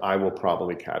 And I will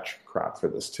probably catch crap for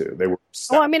this too. They were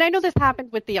I know this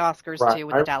happened with the Oscars too,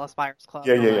 with the Dallas Buyers Club.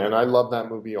 Yeah. And I love that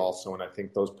movie also. And I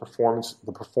think the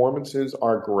performances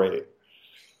are great.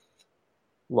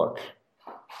 Look,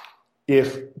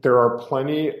 if there are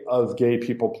plenty of gay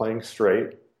people playing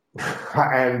straight,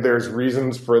 and there's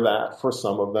reasons for that for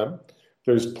some of them,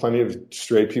 there's plenty of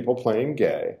straight people playing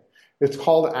gay. It's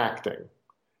called acting.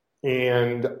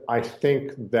 And I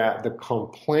think that the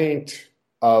complaint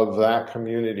of that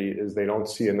community is they don't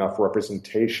see enough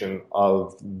representation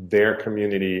of their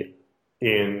community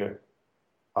in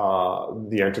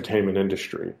the entertainment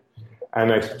industry.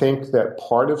 And I think that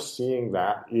part of seeing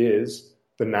that is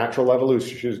the natural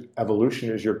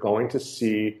evolution is you're going to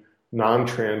see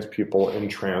non-trans people in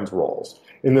trans roles.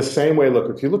 In the same way, look,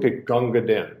 if you look at Gunga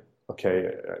Din,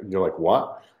 okay, you're like,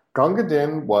 what? Gunga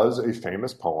Din was a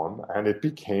famous poem, and it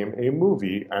became a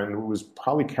movie, and it was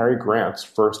probably Cary Grant's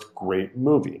first great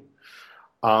movie.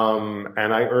 And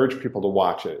I urge people to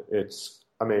watch it. It's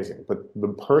amazing. But the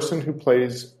person who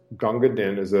plays Gunga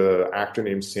Din is an actor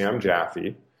named Sam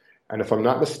Jaffe, and if I'm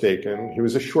not mistaken, he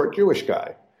was a short Jewish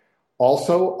guy.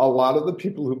 Also, a lot of the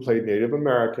people who played Native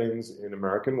Americans in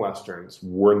American Westerns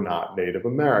were not Native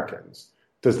Americans.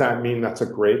 Does that mean that's a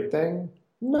great thing?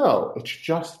 No, it's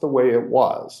just the way it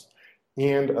was.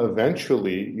 And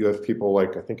eventually you have people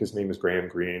like, I think his name is Graham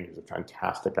Greene, who's a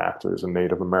fantastic actor, he's a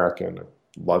Native American. I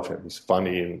love him. He's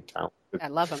funny and talented. I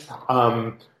love him.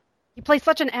 He plays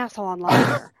such an asshole on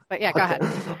Liar. But yeah, go ahead.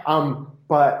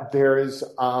 But there's,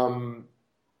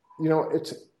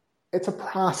 it's a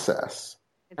process.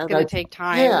 It's going to take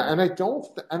time. Yeah, and I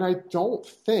don't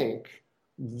think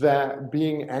that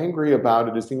being angry about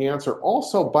it is the answer.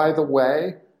 Also, by the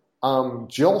way,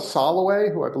 Jill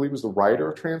Soloway, who I believe was the writer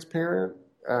of Transparent,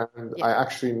 and I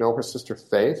actually know her sister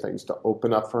Faith. I used to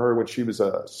open up for her when she was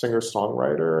a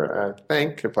singer-songwriter, I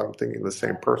think, if I'm thinking of the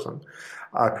same person,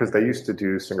 because they used to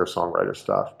do singer-songwriter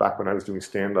stuff back when I was doing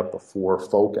stand-up before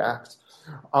folk acts.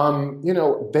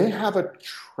 They have a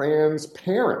trans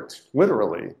parent,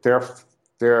 literally. And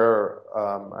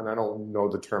I don't know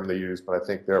the term they use, but I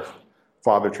think their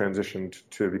father transitioned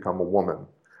to become a woman.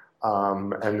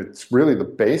 And it's really the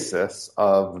basis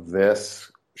of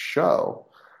this show.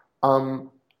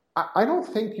 I don't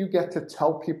think you get to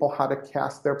tell people how to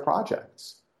cast their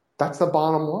projects. That's the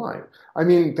bottom line. I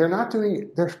mean,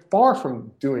 they're far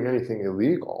from doing anything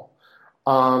illegal.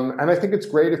 And I think it's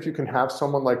great if you can have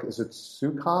someone like, is it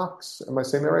Sue Cox? Am I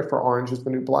saying that right? For Orange is the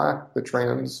New Black, the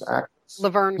trans actress?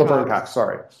 Laverne Cox,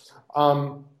 sorry.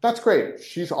 That's great.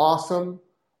 She's awesome.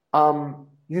 I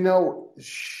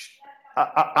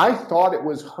thought it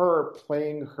was her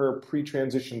playing her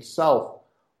pre-transition self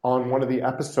on one of the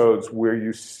episodes where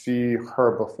you see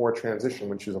her before transition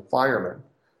when she's a fireman.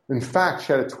 In fact,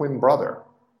 she had a twin brother.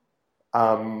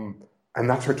 And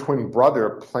that's her twin brother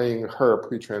playing her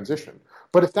pre-transition.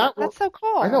 But if that's so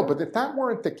cool. I know, but if that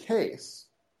weren't the case,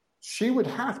 she would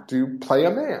have to play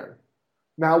a man.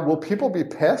 Now, will people be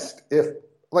pissed if,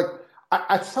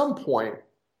 at some point,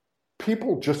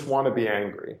 people just want to be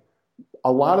angry.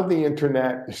 A lot of the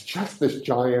internet is just this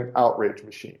giant outrage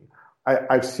machine.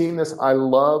 I've seen this. I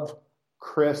love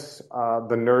Chris,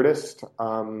 the Nerdist.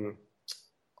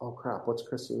 Oh crap! What's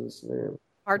Chris's name?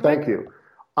 Hardwick? Thank you.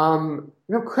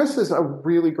 Chris is a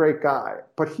really great guy,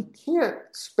 but he can't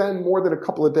spend more than a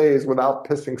couple of days without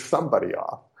pissing somebody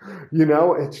off.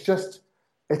 It's just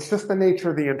the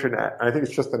nature of the internet. And I think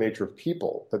it's just the nature of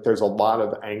people, that there's a lot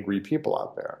of angry people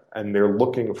out there, and they're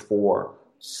looking for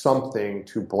something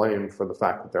to blame for the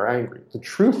fact that they're angry. The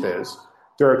truth is,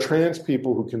 there are trans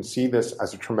people who can see this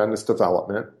as a tremendous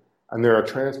development, and there are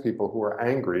trans people who are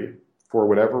angry for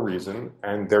whatever reason,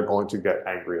 and they're going to get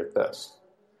angry at this.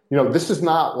 This is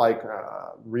not like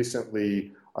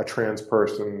recently a trans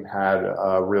person had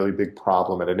a really big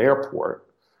problem at an airport.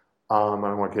 I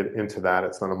don't want to get into that.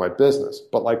 It's none of my business.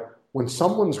 But when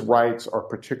someone's rights are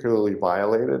particularly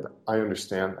violated, I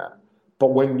understand that.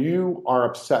 But when you are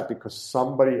upset because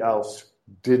somebody else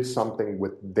did something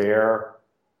with their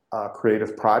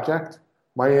creative project,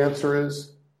 my answer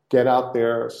is get out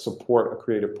there, support a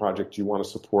creative project you want to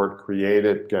support, create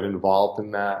it, get involved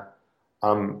in that.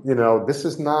 This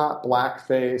is not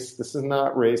blackface. This is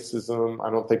not racism, I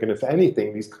don't think. And if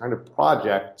anything, these kind of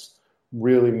projects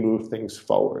really move things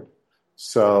forward.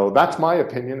 So that's my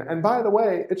opinion. And by the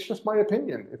way, it's just my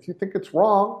opinion. If you think it's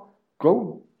wrong,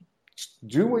 go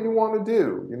do what you want to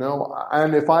do,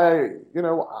 And if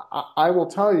I will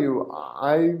tell you,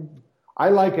 I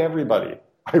like everybody.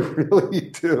 I really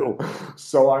do.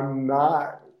 So I'm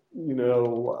not,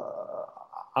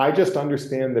 I just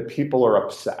understand that people are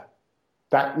upset.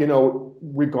 That,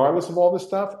 regardless of all this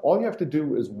stuff, all you have to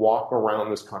do is walk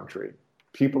around this country.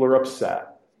 People are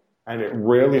upset, and it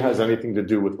rarely has anything to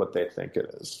do with what they think it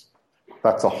is.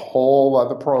 That's a whole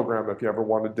other program if you ever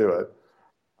want to do it.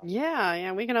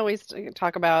 Yeah, we can always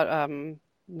talk about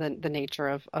the nature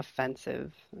of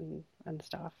offensive and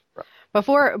stuff. Right.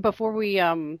 Before we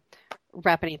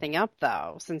wrap anything up,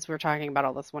 though, since we're talking about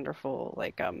all this wonderful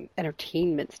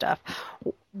entertainment stuff,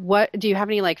 what do you have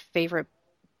any favorite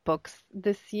books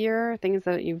this year, things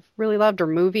that you've really loved, or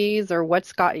movies, or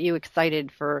what's got you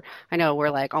excited for? I know we're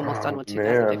almost done with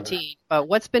 2015, but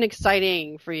what's been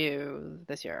exciting for you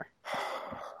this year?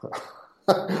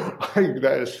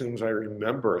 That assumes I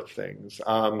remember things. This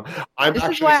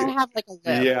is why I have a list.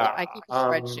 Yeah, I keep a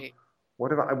spreadsheet.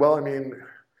 What about? Well, I mean,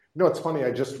 it's funny.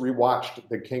 I just rewatched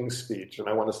The King's Speech, and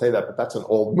I want to say that, but that's an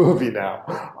old movie now.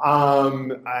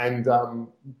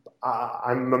 I'm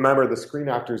a member of the Screen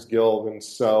Actors Guild, and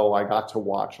so I got to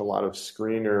watch a lot of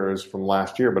screeners from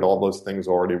last year, but all those things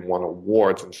already won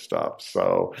awards and stuff.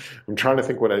 So I'm trying to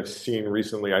think what I've seen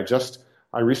recently. I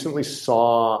recently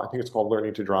saw, I think it's called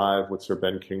Learning to Drive with Sir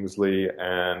Ben Kingsley,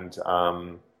 and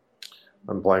I'm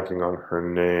blanking on her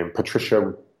name,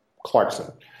 Patricia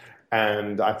Clarkson.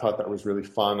 And I thought that was really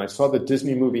fun. I saw the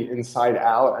Disney movie Inside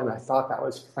Out, and I thought that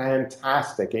was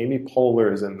fantastic. Amy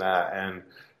Poehler is in that, and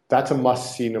that's a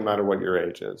must-see no matter what your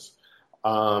age is.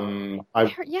 I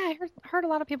heard a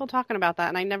lot of people talking about that,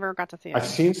 and I never got to see it. I've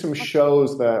seen some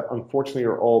shows that unfortunately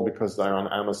are old because they're on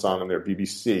Amazon and they're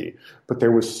BBC. But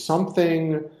there was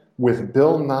something with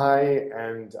Bill Nye,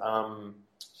 and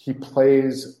he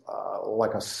plays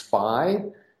like a spy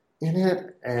in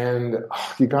it, and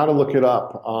you got to look it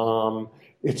up.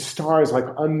 It stars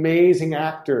amazing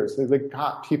actors. They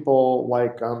got people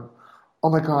oh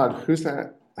my God, who's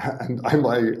that? And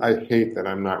I hate that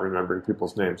I'm not remembering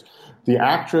people's names. The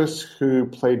actress who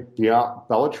played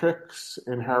Bellatrix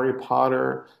in Harry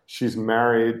Potter, she's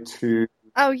married to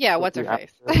Oh yeah, what's her The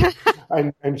face?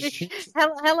 and she's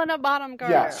Helena Bonham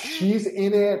Carter. yes, she's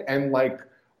in it, and like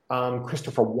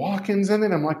Christopher Walken's in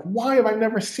it. I'm like, why have I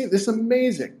never seen this? Is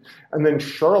amazing. And then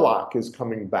Sherlock is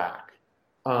coming back.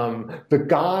 The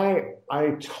guy,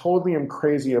 I totally am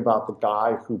crazy about the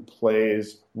guy who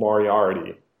plays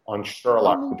Moriarty on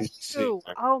Sherlock. Oh, The me BBC too.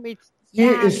 thing. Oh, me too. He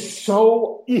Yes, is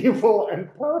so evil and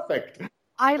perfect.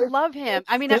 I I love him.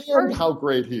 I mean, at understand first, how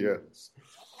great he is.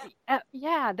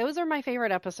 yeah, those are my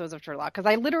favorite episodes of Sherlock because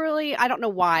I don't know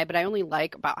why, but I only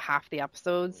like about half the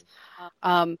episodes.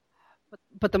 Um,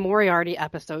 but the Moriarty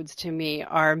episodes to me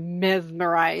are He's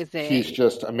mesmerizing.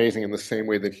 just amazing in the same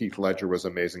way that Heath Ledger was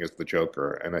amazing as the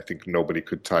Joker, and I think nobody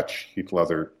could touch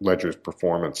Ledger's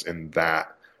performance in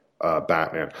that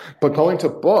Batman. But going to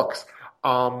books,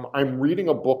 I'm reading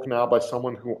a book now by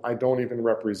someone who I don't even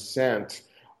represent.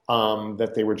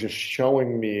 That they were just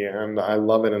showing me, and I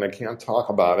love it, and I can't talk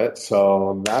about it,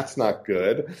 so that's not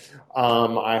good.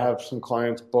 I have some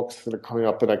clients' books that are coming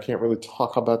up, and I can't really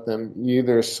talk about them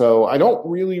either. So I don't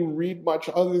really read much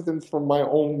other than for my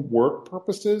own work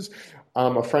purposes.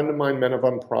 A friend of mine, Mena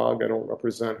von Prague, I don't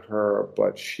represent her,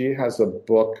 but she has a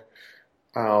book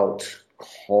out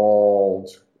called,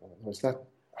 was that?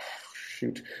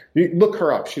 Shoot. You look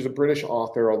her up. She's a British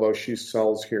author, although she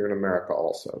sells here in America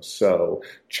also. So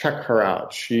check her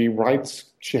out. She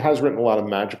has written a lot of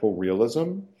magical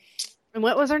realism. And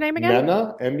what was her name again?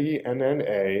 Mena,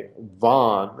 Menna,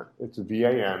 Von, it's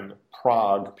V-A-N,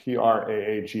 Prague,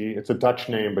 Praag. It's a Dutch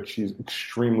name, but she's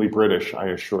extremely British, I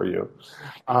assure you.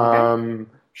 Okay.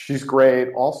 She's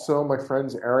great. Also, my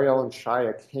friends Ariel and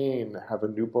Shia Kane have a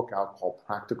new book out called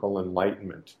Practical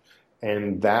Enlightenment.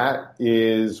 And that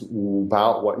is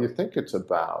about what you think it's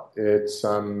about. It's,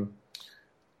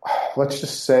 let's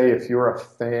just say if you're a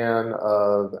fan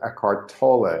of Eckhart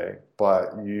Tolle,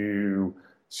 but you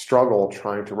struggle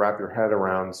trying to wrap your head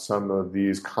around some of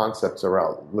these concepts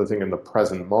around living in the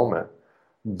present moment,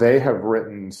 they have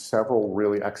written several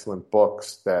really excellent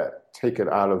books that take it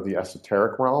out of the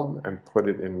esoteric realm and put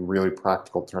it in really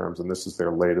practical terms. And this is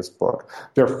their latest book.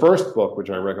 Their first book,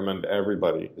 which I recommend to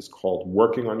everybody, is called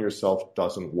Working on Yourself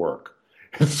Doesn't Work.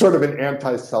 It's sort of an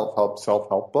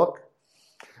anti-self-help book.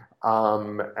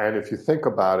 And if you think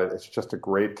about it, it's just a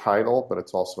great title, but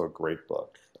it's also a great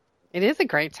book. It is a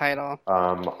great title.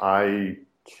 I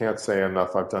can't say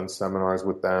enough. I've done seminars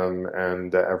with them,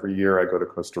 and every year I go to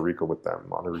Costa Rica with them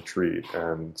on a retreat,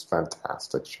 and it's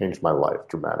fantastic. It's changed my life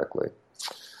dramatically.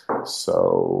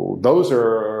 So those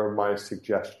are my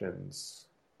suggestions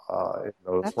in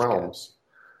those That's realms.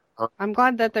 I'm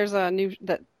glad that there's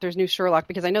new Sherlock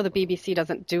because I know the BBC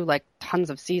doesn't do like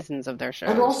tons of seasons of their shows.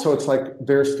 And also, it's like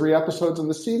there's 3 episodes and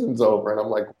the season's over, and I'm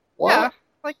like, what? Yeah,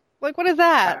 like what is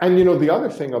that? And you know, the other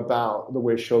thing about the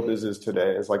way showbiz is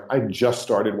today is like I just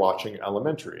started watching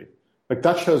Elementary. Like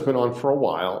that show's been on for a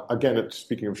while. Again,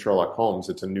 speaking of Sherlock Holmes,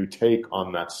 it's a new take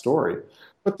on that story.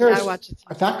 But I watch it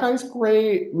too. that guy's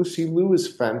great. Lucy Liu is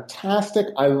fantastic.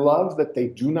 I love that they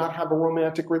do not have a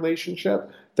romantic relationship,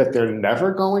 that they're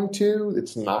never going to.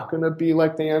 It's not going to be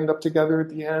like they end up together at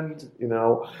the end, you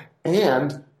know.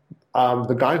 And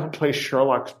the guy who plays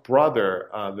Sherlock's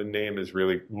brother, the name is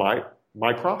really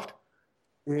Mycroft,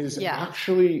 is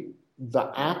actually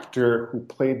the actor who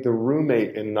played the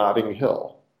roommate in Notting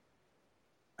Hill.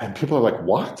 And people are like,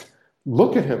 what?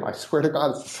 Look at him. I swear to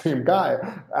God, it's the same guy.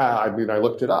 I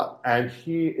looked it up. And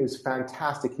he is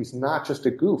fantastic. He's not just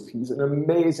a goof. He's an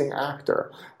amazing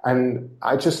actor. And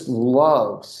I just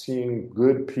love seeing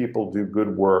good people do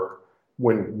good work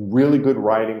when really good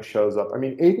writing shows up. I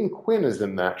mean, Aidan Quinn is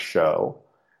in that show,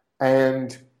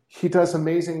 and he does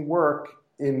amazing work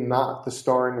in not the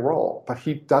starring role. But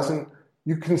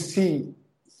you can see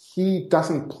he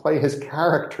doesn't play his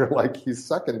character like he's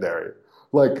secondary.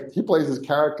 Like, he plays his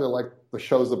character like the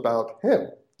show's about him.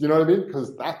 You know what I mean?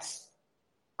 Because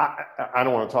I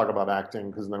don't want to talk about acting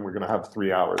because then we're going to have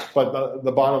 3 hours. But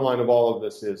the bottom line of all of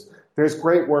this is there's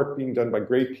great work being done by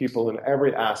great people in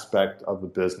every aspect of the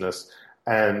business.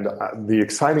 And the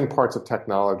exciting parts of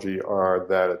technology are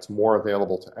that it's more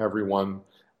available to everyone.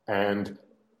 And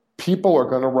people are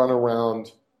going to run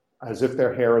around as if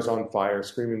their hair is on fire,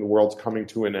 screaming the world's coming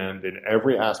to an end in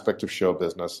every aspect of show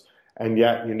business. And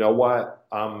yet, you know what?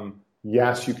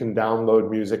 Yes, you can download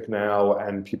music now,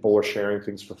 and people are sharing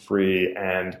things for free,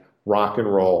 and rock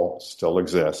and roll still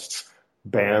exists.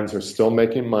 Bands are still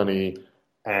making money,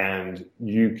 and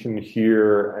you can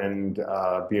hear and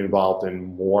be involved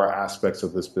in more aspects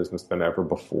of this business than ever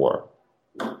before.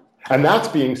 And that's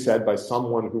being said by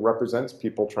someone who represents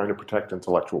people trying to protect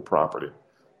intellectual property.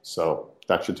 So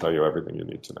that should tell you everything you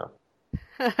need to know.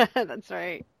 That's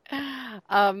right.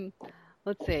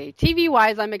 Let's see.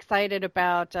 TV-wise, I'm excited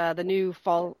about the new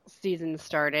fall season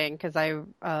starting because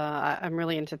I'm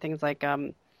really into things like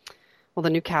the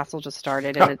new Castle just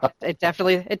started, and it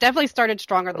definitely started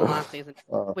stronger than last season,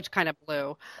 which kind of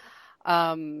blew.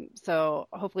 So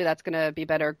hopefully that's going to be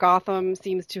better. Gotham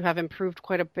seems to have improved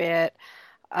quite a bit.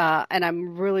 And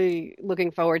I'm really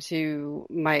looking forward to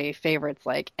my favorites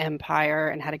like Empire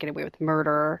and How to Get Away with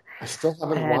Murder. I still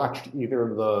haven't watched either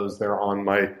of those. They're on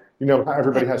my,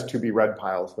 everybody has to be read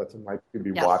piles. That's my to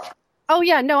be watched. Oh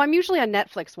yeah, no, I'm usually a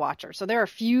Netflix watcher, so there are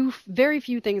very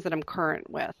few things that I'm current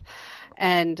with.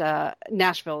 And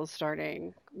Nashville is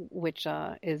starting, which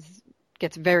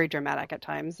gets very dramatic at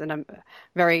times, and I'm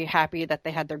very happy that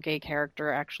they had their gay character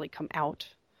actually come out.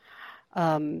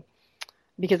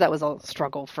 Because that was a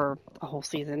struggle for a whole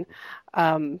season.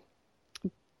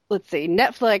 Let's see.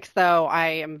 Netflix, though, I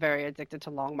am very addicted to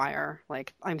Longmire.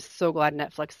 Like, I'm so glad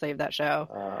Netflix saved that show.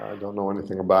 I don't know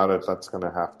anything about it. That's going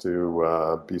to have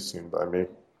to be seen by me.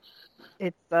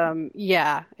 It's,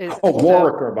 It's,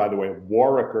 Warwicker, by the way.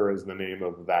 Warwicker is the name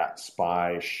of that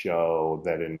spy show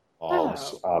that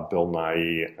involves Bill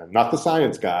Nighy, not the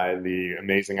science guy, the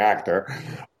amazing actor.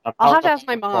 I'll have to ask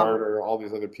my mom. Carter, all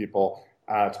these other people.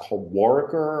 It's called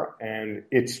Warwicker, and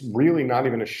it's really not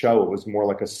even a show. It was more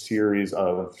like a series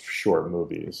of short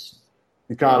movies.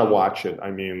 You gotta watch it.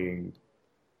 I mean,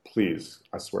 please,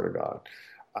 I swear to God.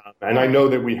 And I know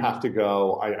that we have to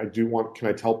go. I do want. Can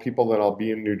I tell people that I'll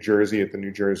be in New Jersey at the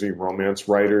New Jersey Romance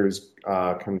Writers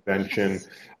Convention?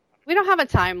 We don't have a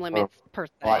time limit per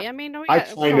se. I mean, I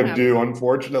kind of do.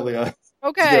 Unfortunately,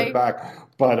 okay. Get back,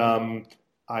 but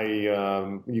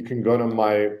you can go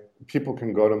to people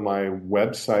can go to my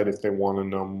website if they want to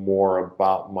know more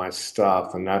about my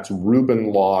stuff, and that's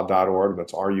rubenlaw.org.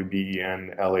 That's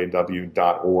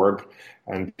rubenlaw.org.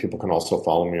 And people can also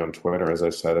follow me on Twitter, as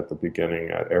I said at the beginning,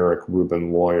 at Eric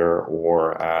Ruben Lawyer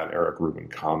or at Eric Ruben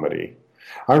Comedy.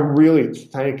 I really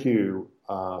thank you,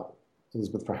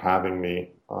 Elizabeth, for having me.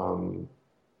 And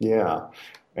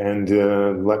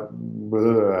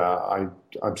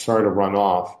I'm sorry to run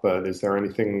off, but is there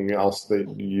anything else that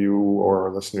you or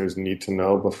our listeners need to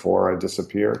know before I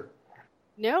disappear?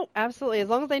 No, absolutely. As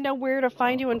long as they know where to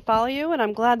find you and follow you, and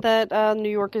I'm glad that New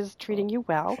York is treating you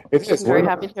well. It is. Very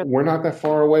happy to hear that. We're not that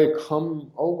far away. Come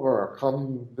over.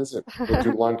 Come visit. We'll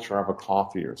do lunch or have a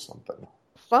coffee or something.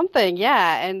 Something,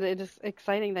 yeah. And it is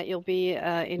exciting that you'll be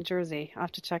in Jersey. I'll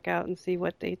have to check out and see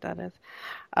what date that is.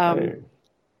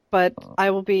 But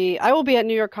I will be at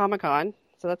New York Comic Con,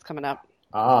 so that's coming up.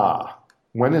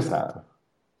 When is that?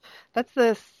 That's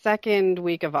the second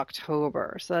week of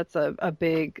October. So that's a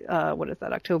big, what is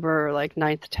that, October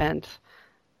 9th, 10th,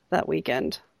 that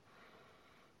weekend.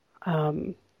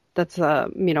 That's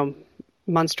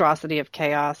monstrosity of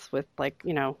chaos with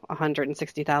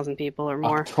 160,000 people or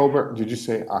more. October, did you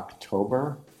say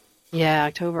October? Yeah,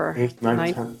 October 8th,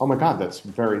 9th, 10th. Oh my God, that's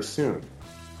very soon.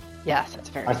 Yes, it's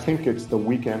very I think it's the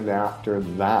weekend after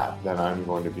that I'm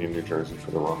going to be in New Jersey for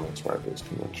the Romance Writers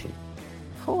Convention.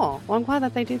 Cool. Well, I'm glad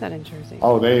that they do that in Jersey.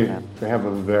 Oh, they have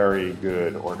a very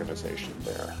good organization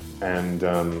there. And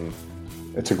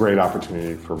it's a great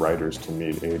opportunity for writers to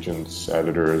meet agents,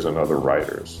 editors, and other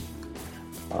writers.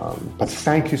 But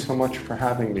thank you so much for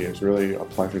having me. It's really a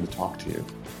pleasure to talk to you.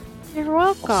 You're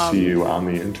welcome. I'll see you on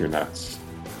the internets.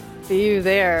 See you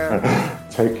there.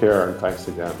 Take care, and thanks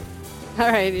again. All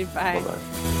righty, bye.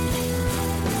 Bye-bye.